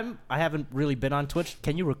 Stuff. I haven't really been on Twitch.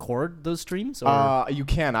 Can you record those streams? Or? You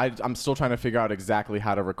can. I'm still trying to figure out exactly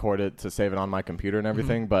how to record it to save it on my computer and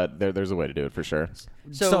everything, but there's a way to do it for sure.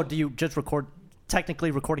 So do you just record,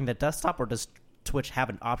 technically recording the desktop, or does Twitch have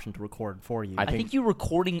an option to record for you? I think you're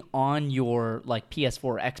recording on your like PS4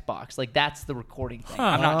 or Xbox. Like that's the recording thing.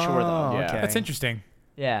 I'm not sure though. Yeah. okay. That's interesting.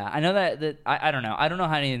 Yeah, I know that I don't know. I don't know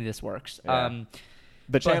how any of this works. Yeah.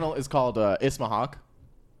 The channel is called Ismahawk,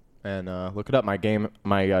 and look it up. My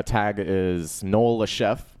tag is Noel the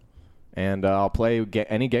Chef, and I'll play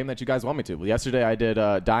any game that you guys want me to. Yesterday I did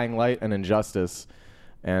Dying Light and Injustice,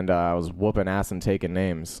 and I was whooping ass and taking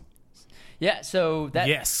names. Yeah, so that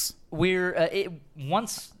Yes. we're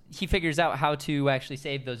once he figures out how to actually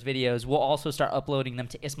save those videos, we'll also start uploading them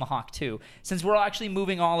to Ismahawk too. Since we're actually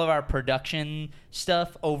moving all of our production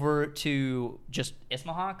stuff over to just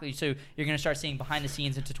Ismahawk, so you're going to start seeing behind the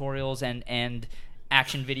scenes and tutorials and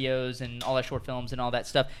action videos and all our short films and all that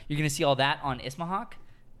stuff. You're going to see all that on Ismahawk.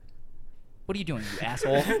 What are you doing, you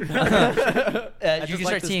asshole? I You just can like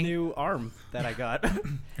start this seeing. new arm that I got.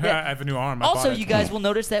 I have a new arm. I Also, bought it. you guys will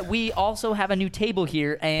notice that we also have a new table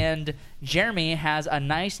here, and Jeremy has a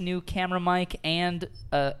nice new camera mic and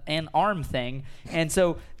an arm thing, and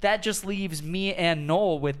so that just leaves me and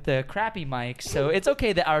Noel with the crappy mics. So it's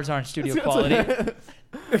okay that ours aren't studio quality.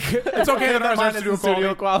 It's okay that ours Mine are is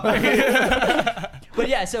studio quality. But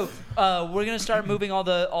yeah, so we're gonna start moving all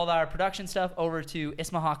our production stuff over to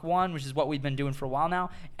Ismahawk 1, which is what we've been doing for a while now,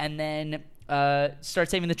 and then start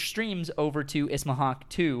saving the streams over to Ismahawk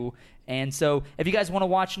 2. And so if you guys want to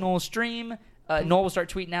watch Noel stream, Noel will start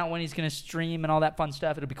tweeting out when he's going to stream and all that fun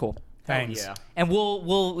stuff. It'll be cool. Thanks. Yeah. And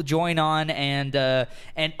we'll join on and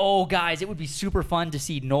oh guys, it would be super fun to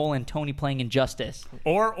see Noel and Tony playing Injustice.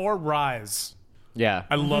 Or Rise. Yeah.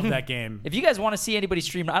 I love that game. If you guys want to see anybody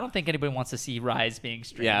stream, I don't think anybody wants to see Rise being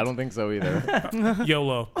streamed. Yeah, I don't think so either.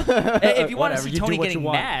 YOLO. If you want to Whatever, see you do Tony what you getting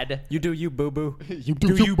want. mad, You do you, boo boo. you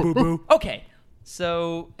Do you, boo boo? okay.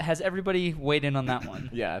 So has everybody weighed in on that one?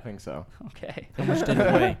 Yeah, I think so. Okay. How much did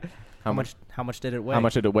it weigh? How much? How much did it weigh? How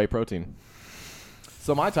much did it weigh protein?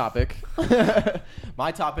 So my topic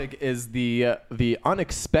is the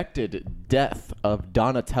unexpected death of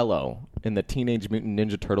Donatello in the Teenage Mutant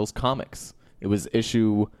Ninja Turtles comics. It was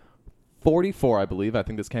issue 44, I believe. I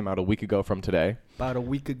think this came out a week ago from today. About a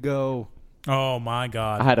week ago. Oh my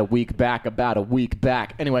God. I had about a week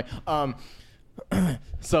back. Anyway,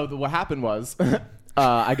 so what happened was,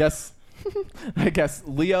 I guess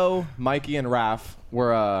Leo, Mikey, and Raph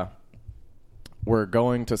were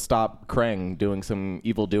going to stop Krang doing some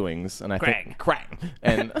evil doings, and I think Krang.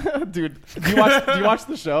 And dude, do you watch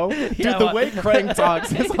the show? Dude, Yeah, the way Krang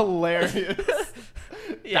talks is hilarious.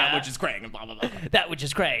 Yeah. That which is Krang and blah blah blah. That which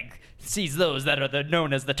is Craig sees those that are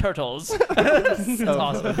known as the turtles. That's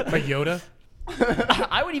awesome. Like Yoda?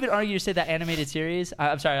 I would even argue to say that animated series.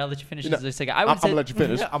 I'm sorry, I'll let you finish this in a second. I would I'm say, gonna let you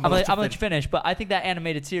finish. I'm gonna let you finish, but I think that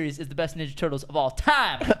animated series is the best Ninja Turtles of all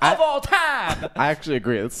time. I actually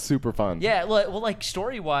agree. It's super fun. Yeah, well, like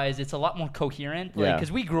story-wise, it's a lot more coherent. Like, Yeah.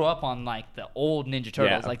 because we grew up on like the old Ninja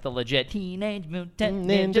Turtles, Yeah. like the legit Teenage Mutant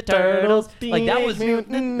Ninja Turtles. Like that was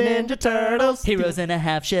Mutant Ninja Turtles. Heroes in a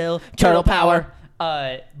Half Shell, Turtle Power.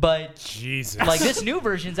 But Jesus. like this new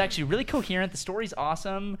version is actually really coherent. The story's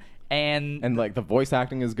awesome, and like the voice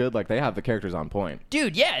acting is good. Like they have the characters on point.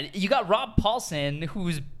 dude, yeah, you got Rob Paulson, who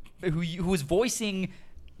was voicing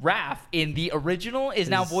Raph in the original, is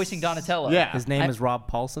now voicing Donatello. Yeah. His name is Rob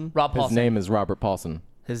Paulson. Rob His Paulson. name is Robert Paulson.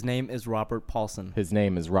 His name is Robert Paulson. His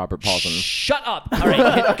name is Robert Paulson. Shut up. All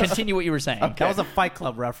right, continue what you were saying. That was a Fight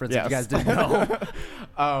Club reference. Yes. If you guys didn't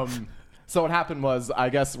know. So what happened was, I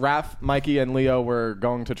guess Raph, Mikey, and Leo were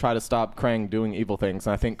going to try to stop Krang doing evil things,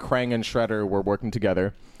 and I think Krang and Shredder were working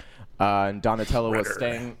together, and Donatello was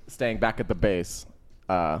staying back at the base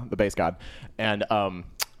god, and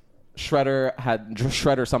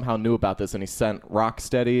Shredder somehow knew about this, and he sent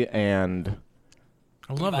Rocksteady and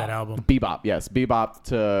I love that album. Bebop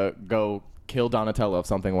to go kill Donatello if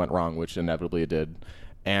something went wrong, which inevitably it did,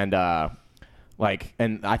 and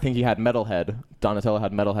and I think he had Metalhead. Donatello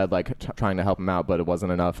had Metalhead, trying to help him out, but it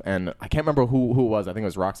wasn't enough. And I can't remember who it was. I think it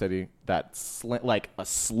was Rocksteady that like a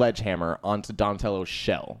sledgehammer onto Donatello's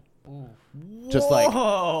shell. Ooh. Just like,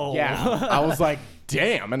 yeah. I was like,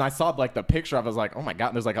 damn. And I saw like the picture. I was like, oh my God.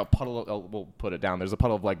 And there's like a puddle. We'll put it down. There's a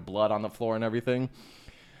puddle of like blood on the floor and everything.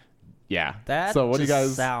 Yeah. That so what do you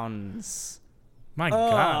guys? sounds. My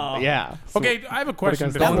God. Yeah. So Okay, I have a question.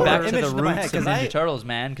 comes before- Going back to image the in my head, roots of 'cause I- Ninja Turtles,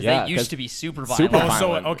 man, because Yeah, they used 'cause to be super super violent. Oh, so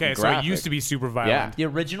violent okay, and so it graphic. used to be super violent. Yeah. The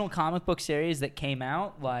original comic book series that came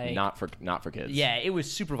out, like, Not for kids. yeah, it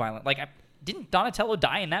was super violent. Like, didn't Donatello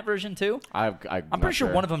die in that version too? I'm pretty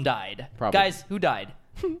sure one of them died. Probably. Guys, who died?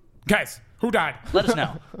 Guys, who died? Let us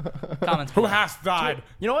know. Comments. Who below. has died?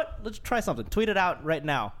 You know what? Let's try something. Tweet it out right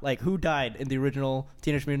now. Like, who died in the original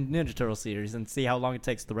Teenage Mutant Ninja Turtle series, and see how long it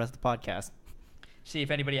takes the rest of the podcast. See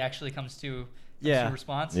if anybody actually comes to Yeah. a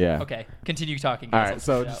response. Yeah. Okay. Continue talking. All guys. right. Let's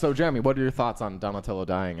So finish up. so Jeremy, what are your thoughts on Donatello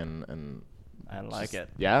dying and I like it.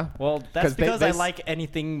 yeah? Well, that's they- because they I s- like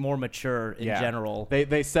anything more mature in general.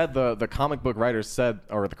 They said the comic book writers said,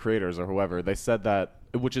 or the creators or whoever, they said that,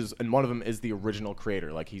 and one of them is the original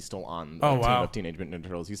creator, like he's still on the team wow. of Teenage Mutant Ninja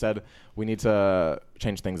Turtles. He said we need to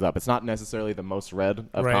change things up. It's not necessarily the most read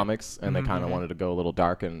of Right. comics, and they kind of wanted to go a little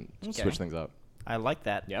dark and switch things up. I like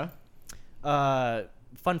that. Yeah.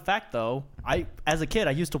 Fun fact, though, as a kid,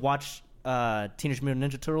 I used to watch Teenage Mutant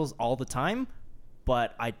Ninja Turtles all the time,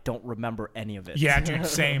 but I don't remember any of it. Yeah, dude,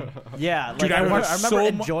 same. Yeah, Dude, like, I I watched remember so mu-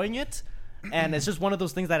 enjoying it, and it's just one of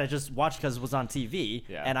those things that I just watched because it was on TV,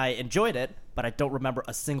 Yeah. and I enjoyed it, but I don't remember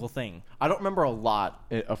a single thing. I don't remember a lot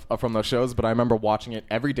from those shows, but I remember watching it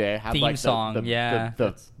every day. Have Theme like song, the yeah.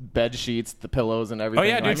 the bed sheets, the pillows, and everything. Oh,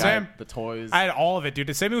 yeah, dude, Like, same. the toys. I had all of it, dude.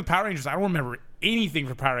 The same with Power Rangers. I don't remember anything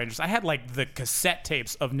from Power Rangers. I had like the cassette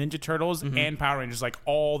tapes of Ninja Turtles and Power Rangers, like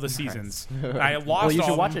all the seasons. I lost. Well, you all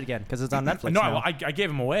should of watch them. it again because it's on Netflix No, now. I gave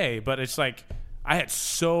them away, but it's like I had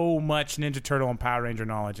so much Ninja Turtle and Power Ranger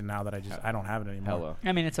knowledge, and now that I don't have it anymore. Hello.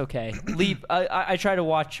 I mean, it's okay. I tried to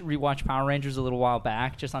rewatch Power Rangers a little while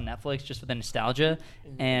back, just on Netflix, just for the nostalgia,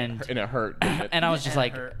 and And it hurt. Didn't it? and I was just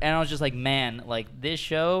like, man, like this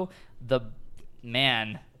show, the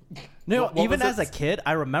man. No, What even was as it? a kid,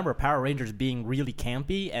 I remember Power Rangers being really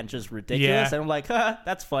campy and just ridiculous. Yeah. And I'm like,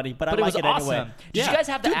 that's funny, but I But it like was it awesome. anyway. Did you guys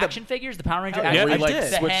have the action figures? The Power Ranger Oh, yeah, action I figures?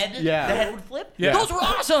 did. The Switch- head, yeah. the head would flip. Yeah. Those were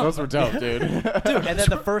awesome. Those were dope, dude. Dude, and then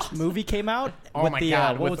the first movie came out Oh with my the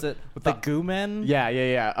God, what with- was it? with The the- Goo Men. yeah.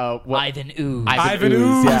 Ivan Ooze. Ivan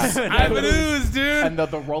Ooze, Ooze. yeah. Ivan Ooze, dude. And the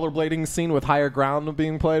rollerblading scene with Higher Ground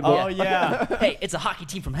being played. Oh yeah. Hey, it's a hockey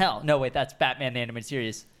team from hell. No, wait, that's Batman the Animated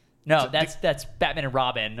Series. No, that's Batman and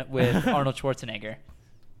Robin with Arnold Schwarzenegger.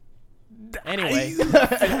 Anyway,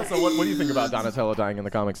 So what do you think about Donatello dying in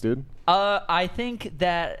the comics, dude? I think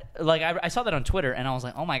that, like, I saw that on Twitter, and I was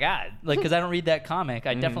like, oh my god, like, because I don't read that comic.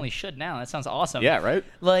 I definitely should now. That sounds awesome. Yeah, right?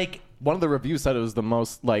 Like, One of the reviews said it was the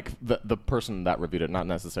most, like, the person that reviewed it, not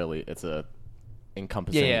necessarily it's a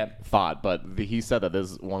encompassing Yeah. thought, but he said that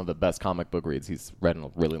this is one of the best comic book reads he's read in a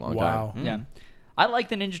really long Wow. time. yeah. I like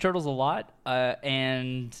the Ninja Turtles a lot,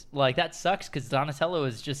 and, like, that sucks because Donatello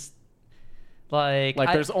is just, like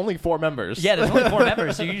There's only 4 members. Yeah, there's only 4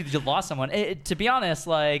 members, so you lost someone. To be honest,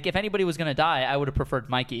 like, if anybody was going to die, I would have preferred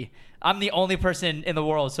Mikey. I'm the only person in the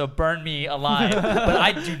world, so burn me alive. But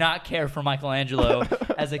I do not care for Michelangelo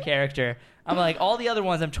as a character. I'm like, all the other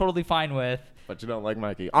ones I'm totally fine with. But you don't like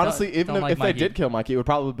Mikey. Honestly, Don't even like if they Mikey. did kill Mikey, it would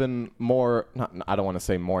probably have been more, I don't want to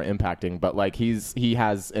say more impacting, but, like, he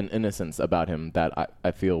has an innocence about him that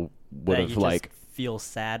I feel would that have, you like, just feel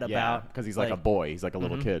sad yeah, about because he's like a boy. He's like a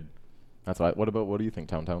little kid. That's why. What do you think,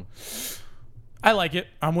 Town? I like it.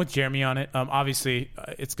 I'm with Jeremy on it. Obviously,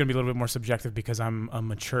 it's going to be a little bit more subjective because I'm a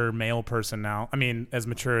mature male person now. I mean, as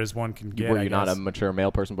mature as one can get. Were I you not guess. a mature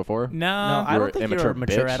male person before? No, No, I You're don't think immature you're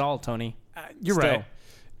mature bitch. at all, Tony. you're Still. right.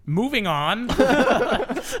 Moving on.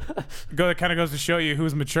 It kind of goes to show you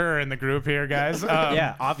who's mature in the group here, guys.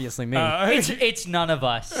 Yeah, obviously me. It's none of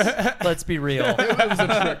us. Let's be real. It was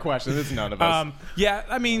a trick question. It's none of us. Yeah,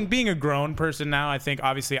 I mean, being a grown person now, I think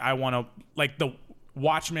obviously I want to like the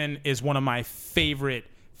Watchmen is one of my favorite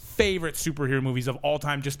superhero movies of all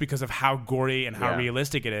time, just because of how gory and how Yeah.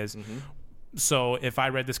 realistic it is. So if I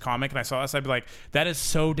read this comic and I saw this, I'd be like, that is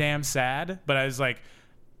so damn sad. But I was like,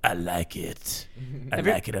 I like it. I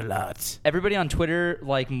like it a lot. Everybody on Twitter,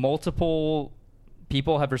 like, multiple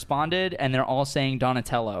people have responded, and they're all saying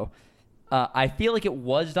Donatello. I feel like it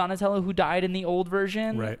was Donatello who died in the old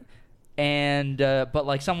version. Right. And but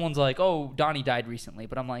like someone's like, oh, Donnie died recently,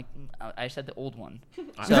 but I'm like, I said the old one.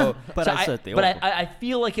 So, But I said the but old one. I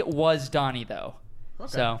feel like it was Donnie though.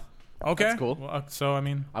 So Okay. That's cool. Well, so I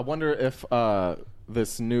mean, I wonder if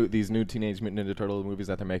these new Teenage Mutant Ninja Turtle movies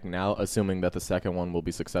that they're making now, assuming that the second one will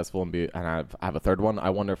be successful and have a third one, I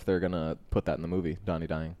wonder if they're gonna put that in the movie, Donnie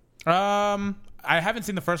dying. I haven't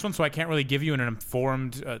seen the first one, so I can't really give you an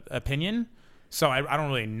informed opinion. So I don't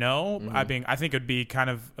really know. I think it'd be kind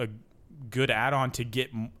of a good add-on to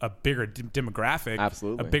get a bigger demographic,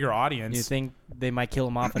 Absolutely. a bigger audience. You think they might kill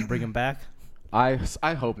him off and bring him back? I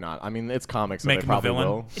hope not. I mean, it's comics, so Make they him a probably villain?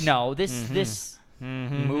 will. no, this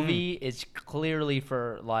movie is clearly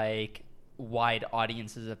for like wide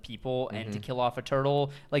audiences of people, and to kill off a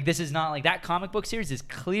turtle, like, this is not like that comic book series is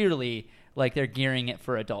clearly like they're gearing it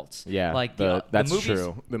for adults. Yeah, like that's the movies,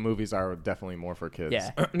 true. The movies are definitely more for kids.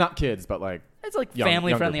 Yeah. Not kids, but like It's like Young-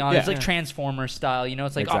 family friendly younger- audience, yeah. like Transformers style. You know,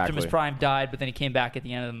 it's like Exactly. Optimus Prime died, but then he came back at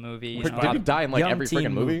the end of the movie. You know? Did he die in like Young every teen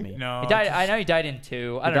freaking movie? movie. No, He died. I know he died in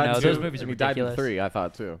 2. I He don't died know. in Those 2, movies are and he died in ridiculous. 3, I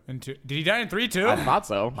thought too. Did he die in 3 too? I thought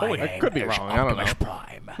so. I could be wrong. I don't know.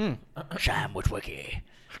 Prime. Sam Witwicky.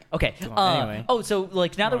 Okay. Anyway. Oh, so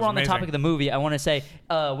like now that was we're on the amazing. topic of the movie, I want to say,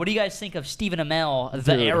 what do you guys think of Stephen Amell,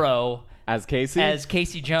 the Dude. Arrow, As Casey? as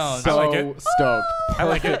Casey Jones? so like it. stoked. I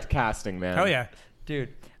like Perfect it. casting, man. Hell yeah, Dude,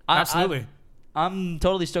 absolutely. I'm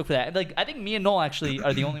totally stoked for that. Like, I think me and Noel actually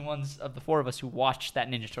are the only ones of the 4 of us who watched that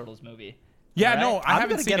Ninja Turtles movie. yeah, All right. no, I I'm haven't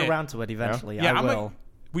gonna seen get it. around to it eventually. Yeah, I I'm will. like,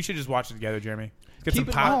 we should just watch it together, Jeremy. Get Keep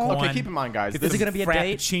some popcorn. okay, keep in mind, guys. Is it gonna be a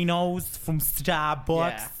date? Frappuccinos from Starbucks.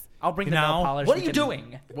 Yeah. I'll bring You the nail know? polish. What are We you can-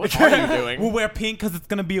 doing? What are you doing? We'll wear pink because it's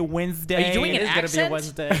gonna be a Wednesday. Are you doing It an is gonna be a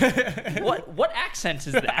accent? Wednesday. What accent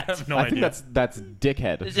is I that? have no I think idea. that's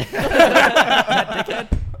dickhead.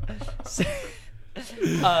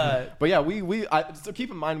 But yeah, so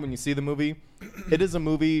keep in mind when you see the movie, it is a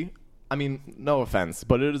movie. I mean, no offense,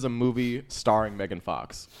 but it is a movie starring Megan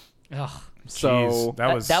Fox. Ugh. So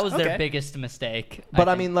Jeez, That was their Okay. biggest mistake. But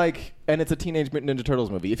I think. mean, like, and it's a Teenage Mutant Ninja Turtles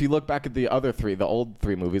movie. If you look back at the other 3, the old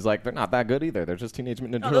 3 movies, like, they're not that good either. They're just Teenage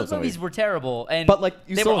Mutant Ninja no, Turtles those movies were terrible, and But like,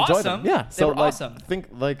 you they still were enjoy awesome. them. Yeah. They So were like, awesome. think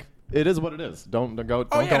like it is what it is. Don't go. Oh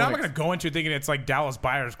don't yeah, go and I'm and not gonna go into it thinking it's like Dallas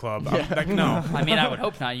Buyers Club. I'm like, no. I mean, I would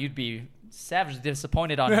hope not. You'd be savagely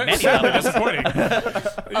disappointed on many Sadly levels. disappointing.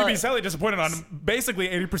 You'd be sadly disappointed on basically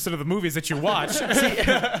 80% of the movies that you watch.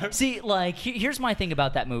 See, like, here's my thing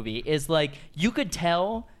about that movie is, like, you could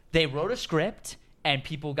tell they wrote a script and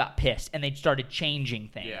people got pissed and they started changing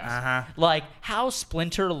things. Uh-huh. Like, how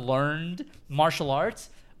Splinter learned martial arts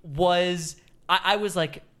was, I was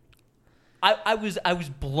like, I was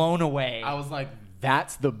blown away. I was like,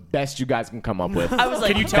 that's the best you guys can come up with. I was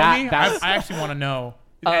like, Can you tell me? I actually want to know.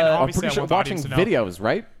 And I'm obviously, pretty I sure want the watching audience to know. videos,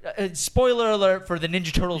 right? spoiler alert for the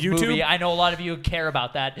Ninja Turtles YouTube? movie. I know a lot of you care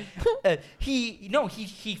about that.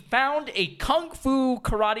 He found a kung fu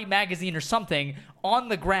karate magazine or something on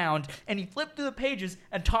the ground, and he flipped through the pages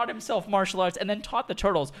and taught himself martial arts, and then taught the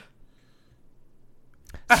turtles.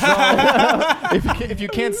 If you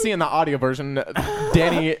can't see in the audio version,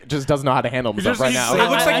 Danny just doesn't know how to handle himself right now. It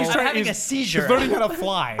looks like he's I'm trying. having a He's seizure. learning how to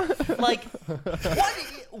fly. Like,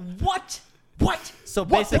 what? So What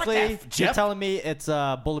the basically, F, you're Jeff? telling me it's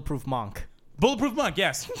a bulletproof monk. Bulletproof monk,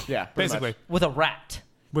 yes. Yeah, pretty basically much. With a rat.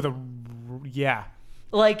 with a yeah.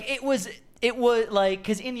 Like, it was like,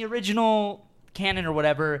 because in the original canon or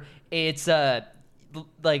whatever, it's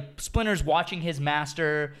like Splinter's watching his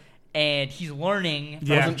master and he's learning from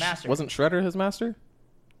Yeah. his master. Wasn't Shredder his master?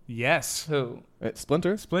 Yes. Who?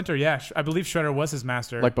 Splinter? Splinter, yeah. I believe Shredder was his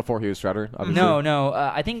master. Like before he was Shredder? Obviously. No.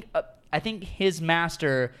 I think his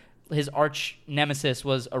master, his arch nemesis,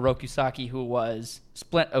 was Orokusaki, who was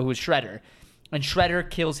Shredder, and Shredder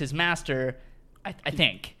kills his master. I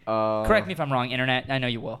think. Correct me if I'm wrong, Internet. I know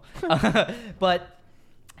you will. But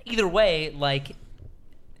either way, like,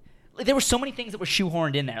 there were so many things that were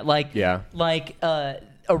shoehorned in there. Like, Yeah.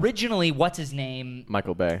 Originally, what's his name?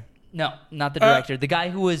 Michael Bay. No, not the director. The guy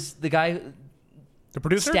who was the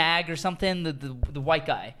producer? Stag or something. The white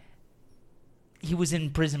guy. He was in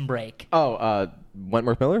Prison Break. Oh,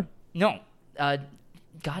 Wentworth Miller? No,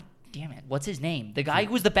 God damn it, what's his name? The guy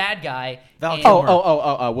who was the bad guy. Val and-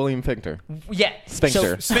 Kilmer. William Fichtner. Yeah,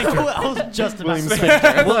 Sphincter. Sphincter. I was just about William to say.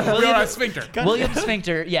 Sphincter. We are William, a sphincter. William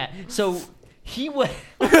Sphincter. Yeah, so he was.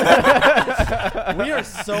 We are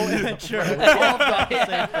so immature. We all thought the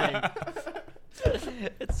same thing.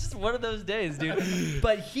 It's just one of those days, dude.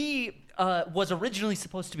 But he was originally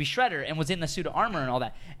supposed to be Shredder and was in the suit of armor and all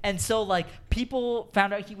that. And so, like, people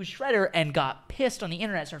found out he was Shredder and got pissed on the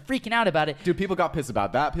internet, started freaking out about it. Dude, people got pissed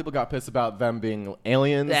about that. People got pissed about them being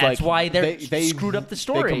aliens. That's like, why they screwed up the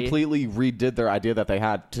story. They completely redid their idea that they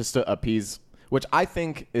had just to appease, which I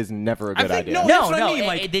think is never a good think- idea. no, No, that's what I no, mean,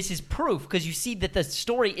 like- this is proof because you see that the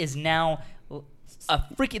story is now a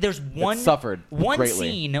freaking. There's one suffered greatly.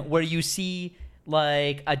 scene where you see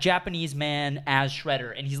like a Japanese man as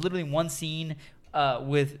Shredder, and he's literally in one scene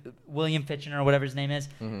with William Fichtner or whatever his name is,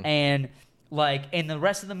 Mm-hmm. and like in the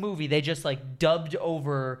rest of the movie they just like dubbed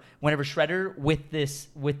over whenever Shredder with this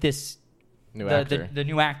New actor. the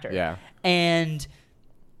new actor, Yeah. and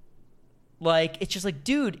like it's just like,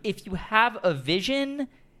 dude, if you have a vision,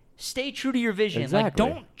 stay true to your vision. Exactly. Like,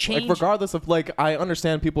 don't change. Like, regardless of, like, I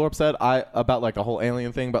understand people are upset about, like, a whole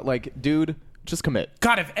alien thing, but, like, dude, just commit.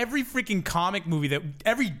 God, if every freaking comic movie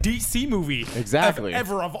every DC movie Exactly.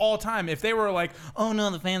 ever of all time, if they were like, oh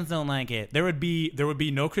no, the fans don't like it, there would be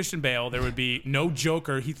no Christian Bale, there would be no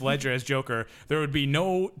Joker, Heath Ledger as Joker, there would be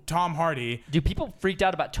no Tom Hardy. Dude, people freaked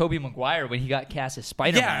out about Tobey Maguire when he got cast as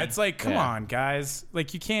Spider-Man. Yeah, it's like, come Yeah. on, guys.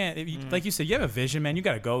 Like, you can't, like you said, you have a vision, man. You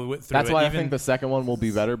got to go through That's it. why I even- think the second one will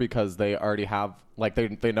be better because they already have, like,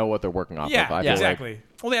 they know what they're working off yeah, of. I feel exactly.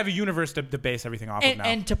 Well, they have a universe to base everything off of now.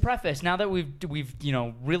 And to preface, now that we've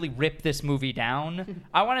really ripped this movie down,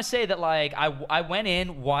 I want to say that like I went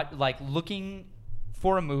in looking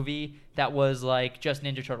for a movie that was like just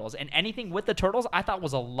Ninja Turtles, and anything with the turtles I thought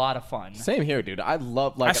was a lot of fun. Same here, dude. I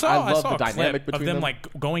love I saw the a clip dynamic between of them like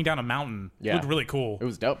going down a mountain. Yeah. It looked really cool. It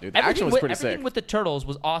was dope, dude. The action was pretty Everything sick. with the turtles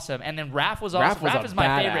was awesome, and then Raph was awesome. Raph was Raph a is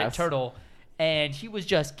my favorite badass. turtle, and he was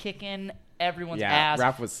just kicking everyone's Yeah, ass.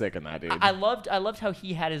 Raph was sick in that, dude. I loved how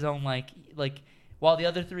he had his own like while the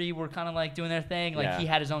other three were kind of like doing their thing, like Yeah. he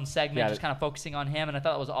had his own segment, Yeah, just kind of focusing on him, and I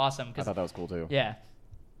thought that was awesome. I 'Cause, thought that was cool, too. yeah,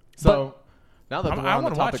 So, now that I we're on the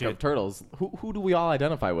wanna watch topic of it. turtles, who do we all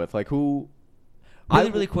identify with? Like, who...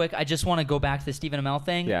 really quick, I just want to go back to the Stephen Amell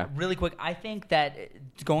thing. Yeah. Really quick, I think that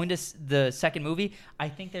going to the second movie, I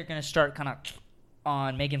think they're going to start kind of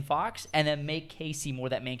on Megan Fox and then make Casey more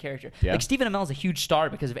that main character. Yeah. Like Stephen Amell is a huge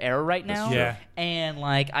star because of Arrow right now. true. Yeah. And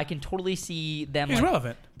like I can totally see them He's like,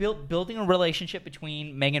 relevant. building a relationship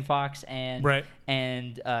between Megan Fox and Right.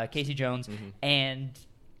 and Casey Jones, and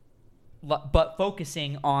but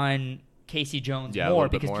focusing on Casey Jones Yeah, a more little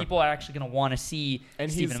bit because more. people are actually going to want to see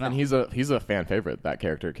Stephen Amell. he's a fan favorite, that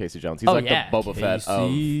character, Casey Jones. He's Oh, like yeah. the Boba Fett of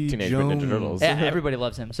Casey Teenage Mutant Ninja Jones. Turtles. Yeah, everybody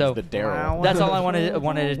loves him. So The Daryl. that's all I wanted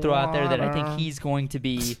to throw out there, that I think he's going to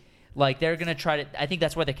be like, they're going to try to, I think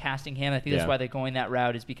that's why they're casting him. I think that's Yeah. why they're going that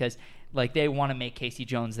route, is because like they want to make Casey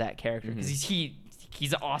Jones that character because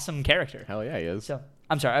he's an awesome character. Hell yeah, he is. So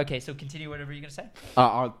I'm sorry. Okay, so continue whatever you're going to say.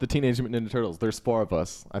 The Teenage Mutant Ninja Turtles. There's 4 of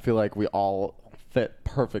us. I feel like we all fit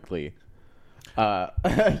perfectly.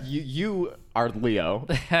 You are Leo.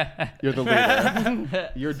 You're the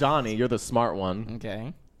leader. You're Donnie. You're the smart one.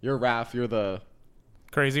 Okay. You're Raph. You're the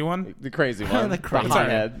Crazy one. crazy one. The crazy one.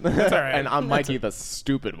 hothead. That's all right. And I'm Mikey, the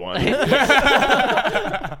stupid one.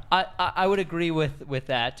 I would agree with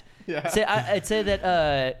that. Yeah. I'd say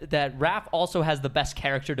that that Raph also has the best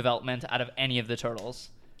character development out of any of the turtles.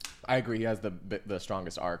 I agree. He has the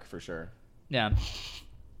strongest arc for sure. Yeah.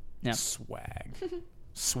 Yeah.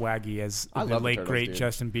 Swaggy, as I the love the late Turtles, great dude.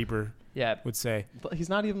 Justin Bieber Yeah. would say. But he's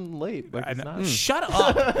not even late. Like, I he's know- not. Shut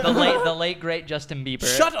up! The late great Justin Bieber.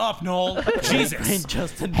 Shut up, Noel! Jesus!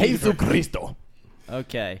 Justin Jesus Cristo.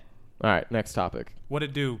 Okay. All right, next topic. What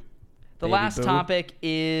it do? The Baby last boo. topic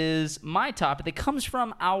is my topic that comes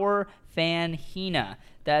from our fan Hina.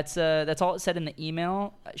 That's all it said in the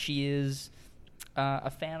email. She is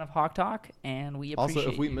a fan of Hawk Talk, and we appreciate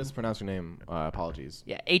Also, if we you. mispronounce your name, apologies.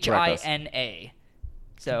 Yeah, Correct us. Hina.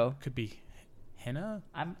 So Could be Henna?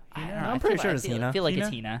 I don't know. I'm I pretty feel sure like- it's I feel- Hina. I feel like it's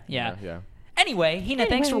Hina? Hina. Yeah. Yeah. Anyway, Hina,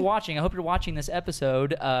 thanks for watching. I hope you're watching this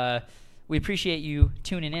episode. We appreciate you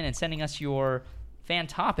tuning in and sending us your fan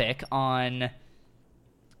topic on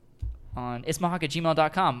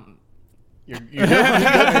ismahawk@gmail.com. You're good?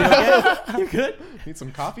 You good? Need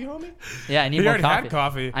some coffee, homie? Yeah, I need We more already coffee. had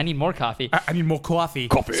coffee. I need more coffee. I need more coffee.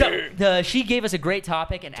 So she gave us a great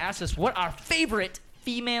topic and asked us what our favorite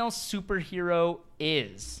female superhero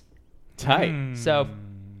is. Tight. So,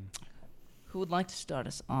 who would like to start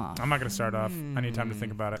us off? I'm not going to start off. I need time to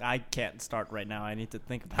think about it. I can't start right now. I need to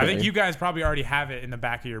think about I it. think you guys probably already have it in the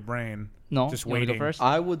back of your brain. No, Just you wanna waiting. go first.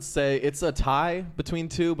 I would say it's a tie between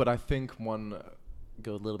 2, but I think one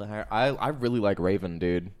go a little bit higher. I really like Raven,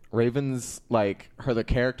 dude. Raven's like the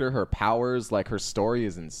character, her powers, like her story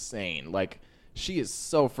is insane. Like she is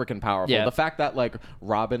so freaking powerful. Yeah. The fact that like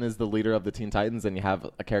Robin is the leader of the Teen Titans and you have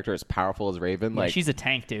a character as powerful as Raven, like She's a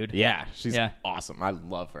tank, dude. yeah, she's Yeah. awesome. I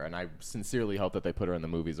love her, and I sincerely hope that they put her in the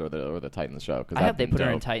movies or the Titans show. I hope they put her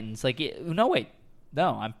in Titans. Like, no, wait.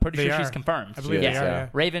 No, I'm pretty They sure she's are. confirmed. I believe She they is, are. yeah.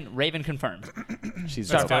 Yeah. Raven confirmed. She's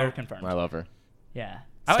That's dope. Starfire dope. confirmed. I love her. Yeah.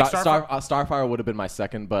 I like Starfire would have been my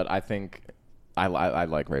second, but I think I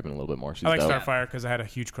like Raven a little bit more. She's I like dope. Starfire because I had a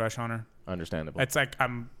huge crush on her. Understandable. It's like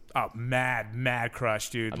I'm mad crush,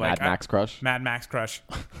 dude. A like Mad Max crush. Mad Max crush.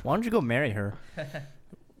 Why don't you go marry her?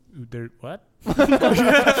 What?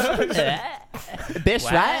 Bitch,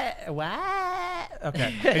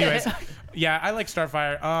 Okay. Anyways, yeah, I like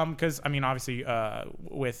Starfire. Because I mean, obviously,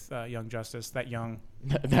 with Young Justice, that young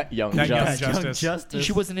Young Justice. Justice.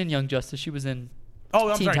 She wasn't in Young Justice. She was in. Oh,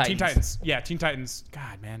 I'm Teen sorry, Titans. Teen Titans. Yeah, Teen Titans.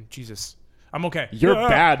 God, man, Jesus, I'm okay. You're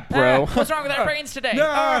bad, bro. What's wrong with our brains today?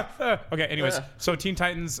 Okay. Anyways, so Teen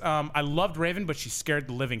Titans. I loved Raven, but she scared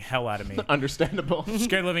the living hell out of me. Understandable.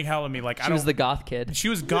 Scared the living hell out of me. Like I She don't. was the goth kid. She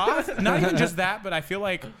was goth. Not even just that, but I feel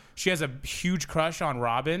like she has a huge crush on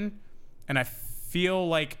Robin, and I feel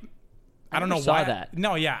like I don't know never saw why. that.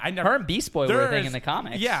 No, yeah, I never. Her and Beast Boy were a thing There's- in the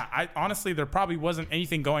comics. Yeah, I honestly there probably wasn't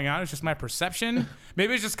anything going on. It's just my perception.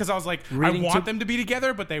 Maybe it's just because I was like, Reading I want too- them to be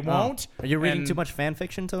together, but they won't. Are you reading And too much fan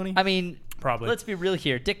fiction, Tony? I mean, Probably. Let's be real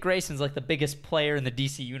here. Dick Grayson's like the biggest player in the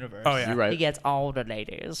DC universe. Oh yeah. You're right. He gets all the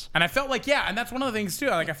ladies. And I felt like, yeah, and that's one of the things too.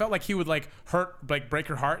 Like I felt like he would like break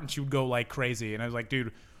her heart, and she would go like crazy. And I was like,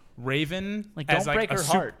 dude, Raven, Like, as, don't break a her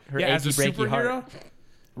heart. Her yeah, as a achy, breaky superhero. heart.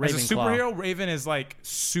 As a Ravenclaw. superhero, Raven is like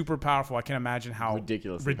super powerful. I can't imagine how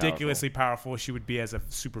Ridiculously powerful she would be as a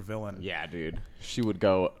supervillain. Yeah, dude. She would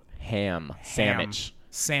go ham. Sandwich.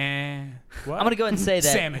 What? I'm gonna go ahead and say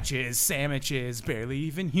that. Sandwiches, barely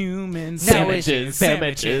even human. Now it's-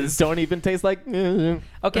 Sandwiches don't even taste like.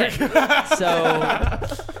 Okay, so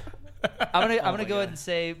I'm gonna go ahead and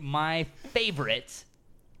say my favorite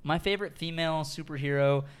female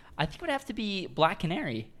superhero. I think would have to be Black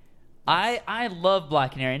Canary. I love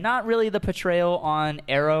Black Canary. Not really the portrayal on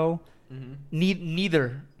Arrow.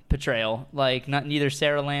 Neither portrayal, like neither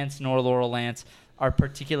Sarah Lance nor Laurel Lance, are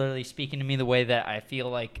particularly speaking to me the way that I feel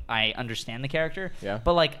like I understand the character. Yeah.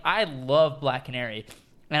 But like I love Black Canary,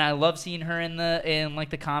 and I love seeing her in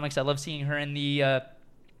the comics. I love seeing her in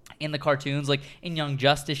the cartoons. Like in Young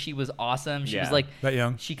Justice, she was awesome. She was Yeah. like That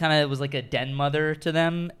young. She kind of was like a den mother to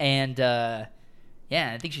them, and yeah,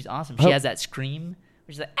 I think she's awesome. She has that scream,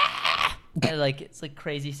 which is like ah. And, like it's like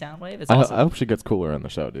crazy sound wave. It's I awesome. hope she gets cooler on the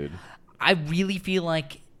show, dude. I really feel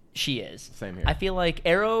like she is. Same here. I feel like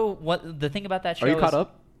Arrow. What the thing about that show? Are you caught is,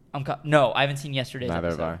 up? I'm caught. No, I haven't seen yesterday's Neither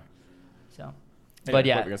episode. have I. So, Hey, but what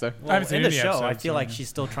yeah, were you gonna say? I haven't seen in the any show, I episodes, feel so like yeah. she's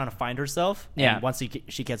still trying to find herself. Yeah. And once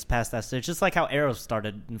she gets past that stage, just like how Arrow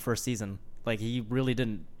started in the first season. Like he really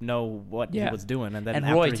didn't know what Yeah. he was doing, and then And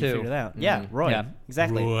after Roy, he too. figured it out. Yeah, Roy. Yeah.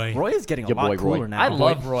 Exactly. Roy. Is getting a Your lot boy, Roy. cooler now. I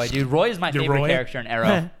love Roy, dude. Roy is my You're favorite Roy? character in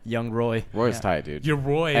Arrow. Young Roy. Roy's Yeah. tight, dude. You're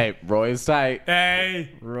Roy. Hey, Roy's tight. Hey.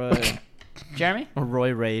 Roy. Jeremy,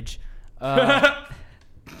 Roy Rage.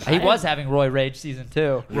 he was having Roy Rage season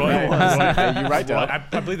 2. Roy. Hey, you right, Roy. Dad.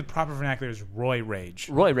 I believe the proper vernacular is Roy Rage.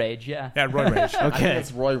 Roy Rage, yeah. Yeah, Roy Rage. I think Okay.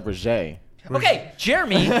 it's Roy Roget. Okay,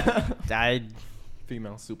 Jeremy.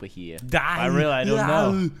 Female superhero. I don't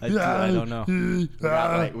know. I don't know.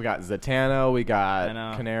 We got Zatanna, we I got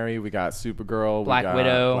know. Canary, we got Supergirl, Black we got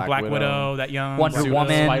Widow. Black Widow, that young Wonder Super-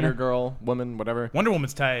 Woman. Spider Girl, woman, whatever. Wonder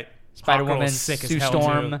Woman's tight. Spider Hawkgirl's Woman, sick as Sue hell,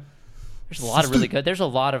 Storm. too. There's a lot of really good. There's a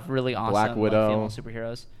lot of really awesome Black Widow. female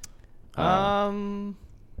superheroes.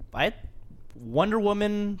 I Wonder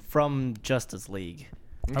Woman from Justice League.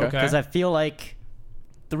 Okay. Because I feel like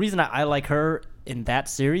the reason I like her in that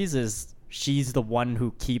series is she's the one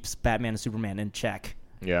who keeps Batman and Superman in check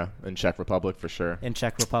Yeah, in Czech Republic for sure. in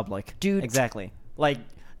Czech Republic. Dude. Exactly. Like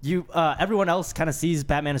everyone else kind of sees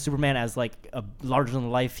Batman and Superman as like a larger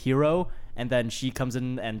than life hero, and then she comes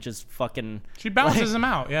in and just fucking She balances him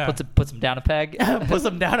out, yeah. Puts him down a peg. puts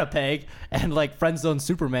him down a peg and like friend zone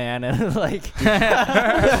Superman and like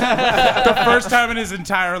the first time in his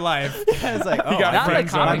entire life. it's like oh, got Not in the friend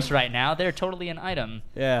zone. comics right now. They're totally an item.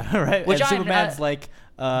 yeah, right. Which and I'm- Superman's like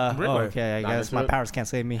Really? okay, I Not guess into my it? powers can't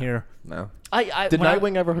save me here. No. Did Did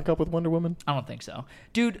Nightwing ever hook up with Wonder Woman? I don't think so,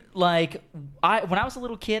 dude. Like, when I was a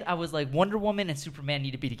little kid, I was like, Wonder Woman and Superman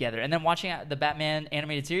need to be together. And then watching the Batman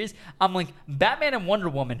animated series, I'm like, Batman and Wonder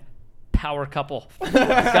Woman, power couple. It's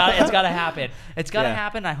gotta happen. It's gotta Yeah.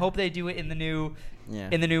 happen. I hope they do it in the new Yeah.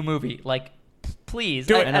 movie. Like, please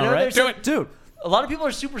Do it. I know, right? there's Do it. Dude, a lot of people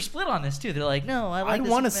are super split on this too. They're like, no, I like. I the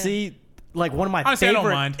want to Superman. see like one of my Honestly, I don't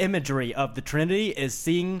favorite mind. imagery of the Trinity is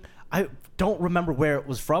seeing. I don't remember where it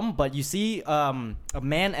was from, but you see a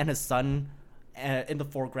man and his son in the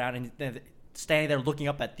foreground, and they're standing there looking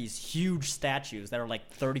up at these huge statues that are like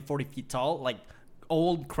 30, 40 feet tall, like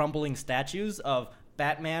old crumbling statues of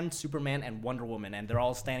Batman, Superman, and Wonder Woman, and they're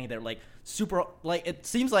all standing there like super. Like it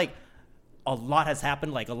seems like a lot has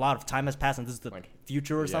happened, like a lot of time has passed, and this is the Like,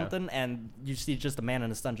 future or yeah. something, and you see just a man and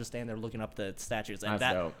his son just standing there looking up the statues, and That's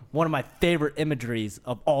that dope. one of my favorite imageries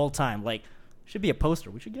of all time. Like, should be a poster.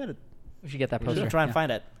 We should get it. We should get that We poster. should try and Yeah.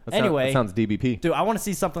 find it. That Anyway, sounds DBP. dude, I want to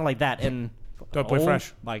see something like that in Dope Boy oh,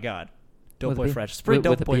 Fresh. My God, Dope With a Boy P. Fresh. Spring With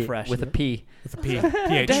Dope a Boy P. Fresh With a P. With a P.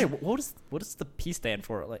 PH. Dang, what does the P stand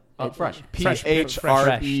for? Like, Fresh. Fresh.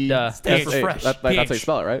 P-H-R-E. Duh. Stands for PH. fresh. That's how you PH.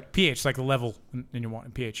 spell it, right? PH, like the level in your one.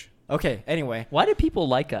 PH. Okay. Anyway, Why do people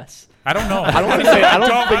like us? I don't know. I don't understand. I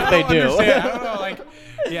don't think they do. understand. I don't know. Like,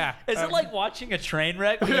 yeah. Is it like watching a train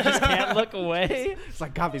wreck where you just can't look away? It's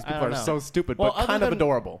like, God, these people don't are know. so stupid, Well, but other kind of than-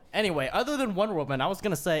 adorable. Anyway, other than Wonder Woman, I was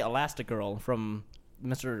gonna say Elastigirl from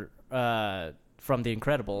from The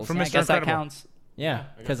Incredibles. From I Mr. guess that Incredible. counts. Yeah,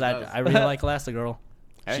 because it does. I really like Elastigirl.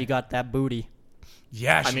 Hey. She got that booty.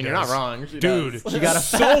 Yeah, I she mean, does. you're not wrong. She Dude, does. she got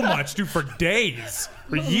so much, dude, for days,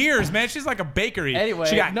 for years, man. She's like a bakery. Anyway,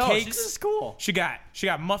 she got no, cakes. she's just cool. She got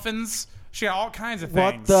muffins. She got all kinds of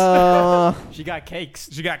What things. the? She got cakes.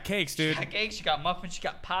 She got cakes, dude. She got cakes, she got muffins, she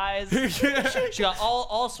got pies. yeah. She got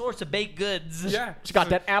all sorts of baked goods. Yeah. She got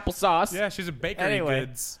that applesauce. Yeah, she's a bakery Anyway.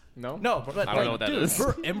 goods. No? No, but I don't know what that dude, is.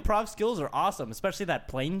 her improv skills are awesome, especially that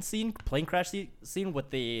plane crash scene with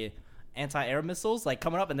the anti-air missiles like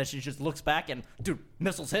coming up, and then she just looks back and dude,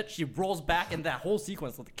 missiles hit. She rolls back, and that whole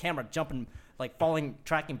sequence with the camera jumping, like falling,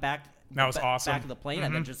 tracking back. That was awesome. Back of the plane,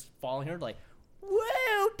 and then just falling here like.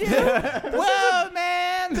 Whoa, dude! Whoa,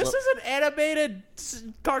 man! This is an animated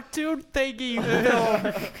cartoon thingy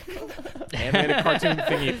film. Animated cartoon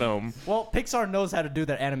thingy film. Well, Pixar knows how to do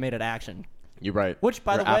their animated action. You're right. Which,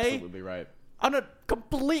 by You're the way- absolutely right. On a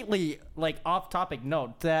completely like off-topic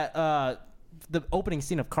note, that the opening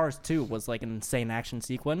scene of Cars 2 was like an insane action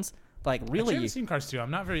sequence. Like I really, haven't seen Cars 2. I'm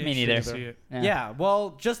not very Me interested neither. to see it. yeah.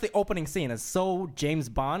 Well, just the opening scene is so James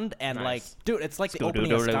Bond, and Nice. like, dude, it's like the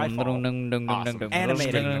opening of Skyfall. Awesome.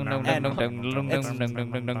 Animated.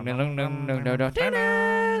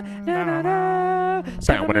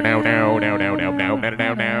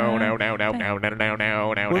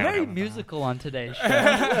 We're very musical on today's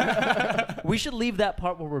show. We should leave that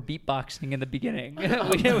part where we're beatboxing in the beginning. we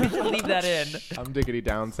should leave that in. I'm diggity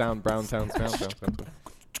down, sound, brown sound, sound.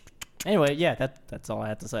 Anyway, yeah, that's all I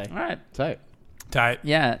have to say. All right. Tight. Tight.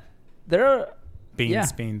 Yeah. There are. Beans, Yeah.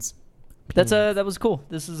 beans. That was cool.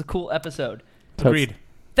 This is a cool episode. Agreed.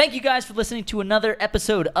 Thank you guys for listening to another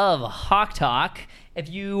episode of Hawk Talk. If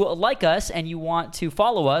you like us and you want to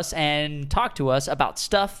follow us and talk to us about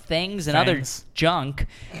stuff, things, and other Thanks. junk,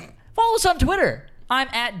 follow us on Twitter. I'm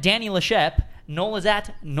at Danny Lachef. Noel is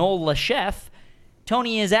at Noel Lachef.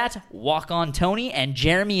 Tony is at Walk On Tony, and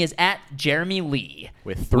Jeremy is at Jeremy Lee.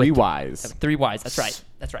 With 3 Ys. 3 Ys. That's right.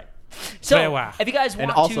 That's right. So, Very if you guys want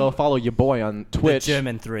And also to... follow your boy on Twitch. The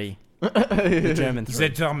German 3. The German 3.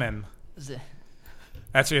 Zitterman.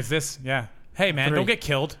 Actually, it's this. Yeah. Hey, man, 3. don't get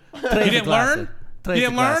killed. You Crazy didn't classic. learn? Crazy You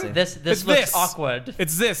didn't classic. learn? This It's looks this. awkward.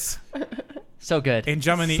 It's this. So good. In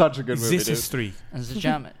Germany, Such a good movie, this is dude. 3. This is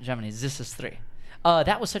Germany. This is 3.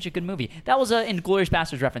 That was such a good movie. That was an Inglourious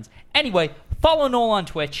Basterds reference. Anyway, follow Noel on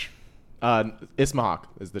Twitch. Ismahawk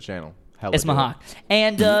is the channel. Hella It's Mahawk.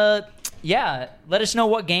 And yeah, let us know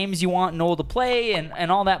what games you want Noel to play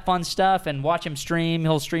and all that fun stuff. And watch him stream.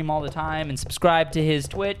 He'll stream all the time. And subscribe to his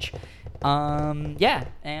Twitch. Yeah.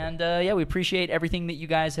 And yeah, we appreciate everything that you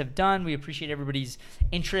guys have done. We appreciate everybody's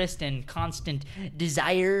interest and constant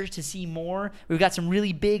desire to see more. We've got some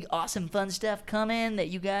really big, awesome, fun stuff coming that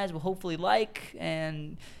you guys will hopefully like.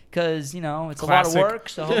 And because, you know, it's Classic. a lot of work.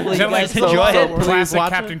 So hopefully Is you that like guys enjoy it. Please classic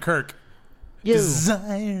watch Captain it. Kirk? You.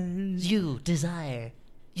 Desires. You desire.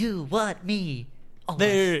 You want me. Almost.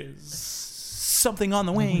 There's something on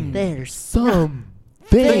the wing. There's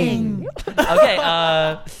Something.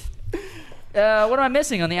 okay. What am I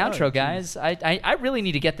missing on the outro, guys? I really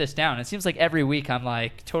need to get this down. It seems like every week I'm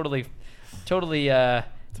like totally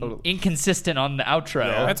inconsistent on the outro.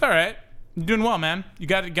 That's all right. You're doing well, man. You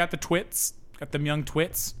got the twits. Got them young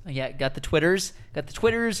twits. Yeah, got the Twitters, got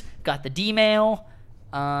the D-mail.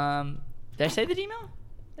 Did I say the D-mail?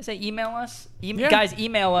 Did I say email us? Yeah. Guys,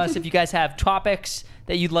 email us if you guys have topics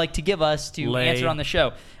that you'd like to give us to Lay. answer on the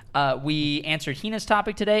show. We answered Hina's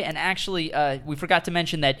topic today, and actually, we forgot to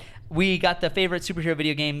mention that we got the favorite superhero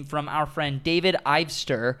video game from our friend David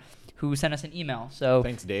Ivester, who sent us an email. So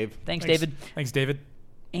Thanks, Dave. thanks, David. Thanks, David.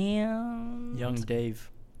 And Young Dave.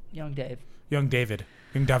 Young Dave. Young David.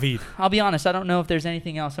 Young David. I'll be honest, I don't know if there's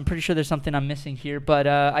anything else. I'm pretty sure there's something I'm missing here, but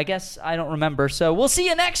I guess I don't remember. So we'll see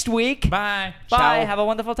you next week. Bye. Bye. Ciao. Have a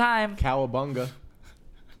wonderful time. Cowabunga.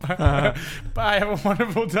 Bye. Have a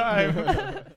wonderful time.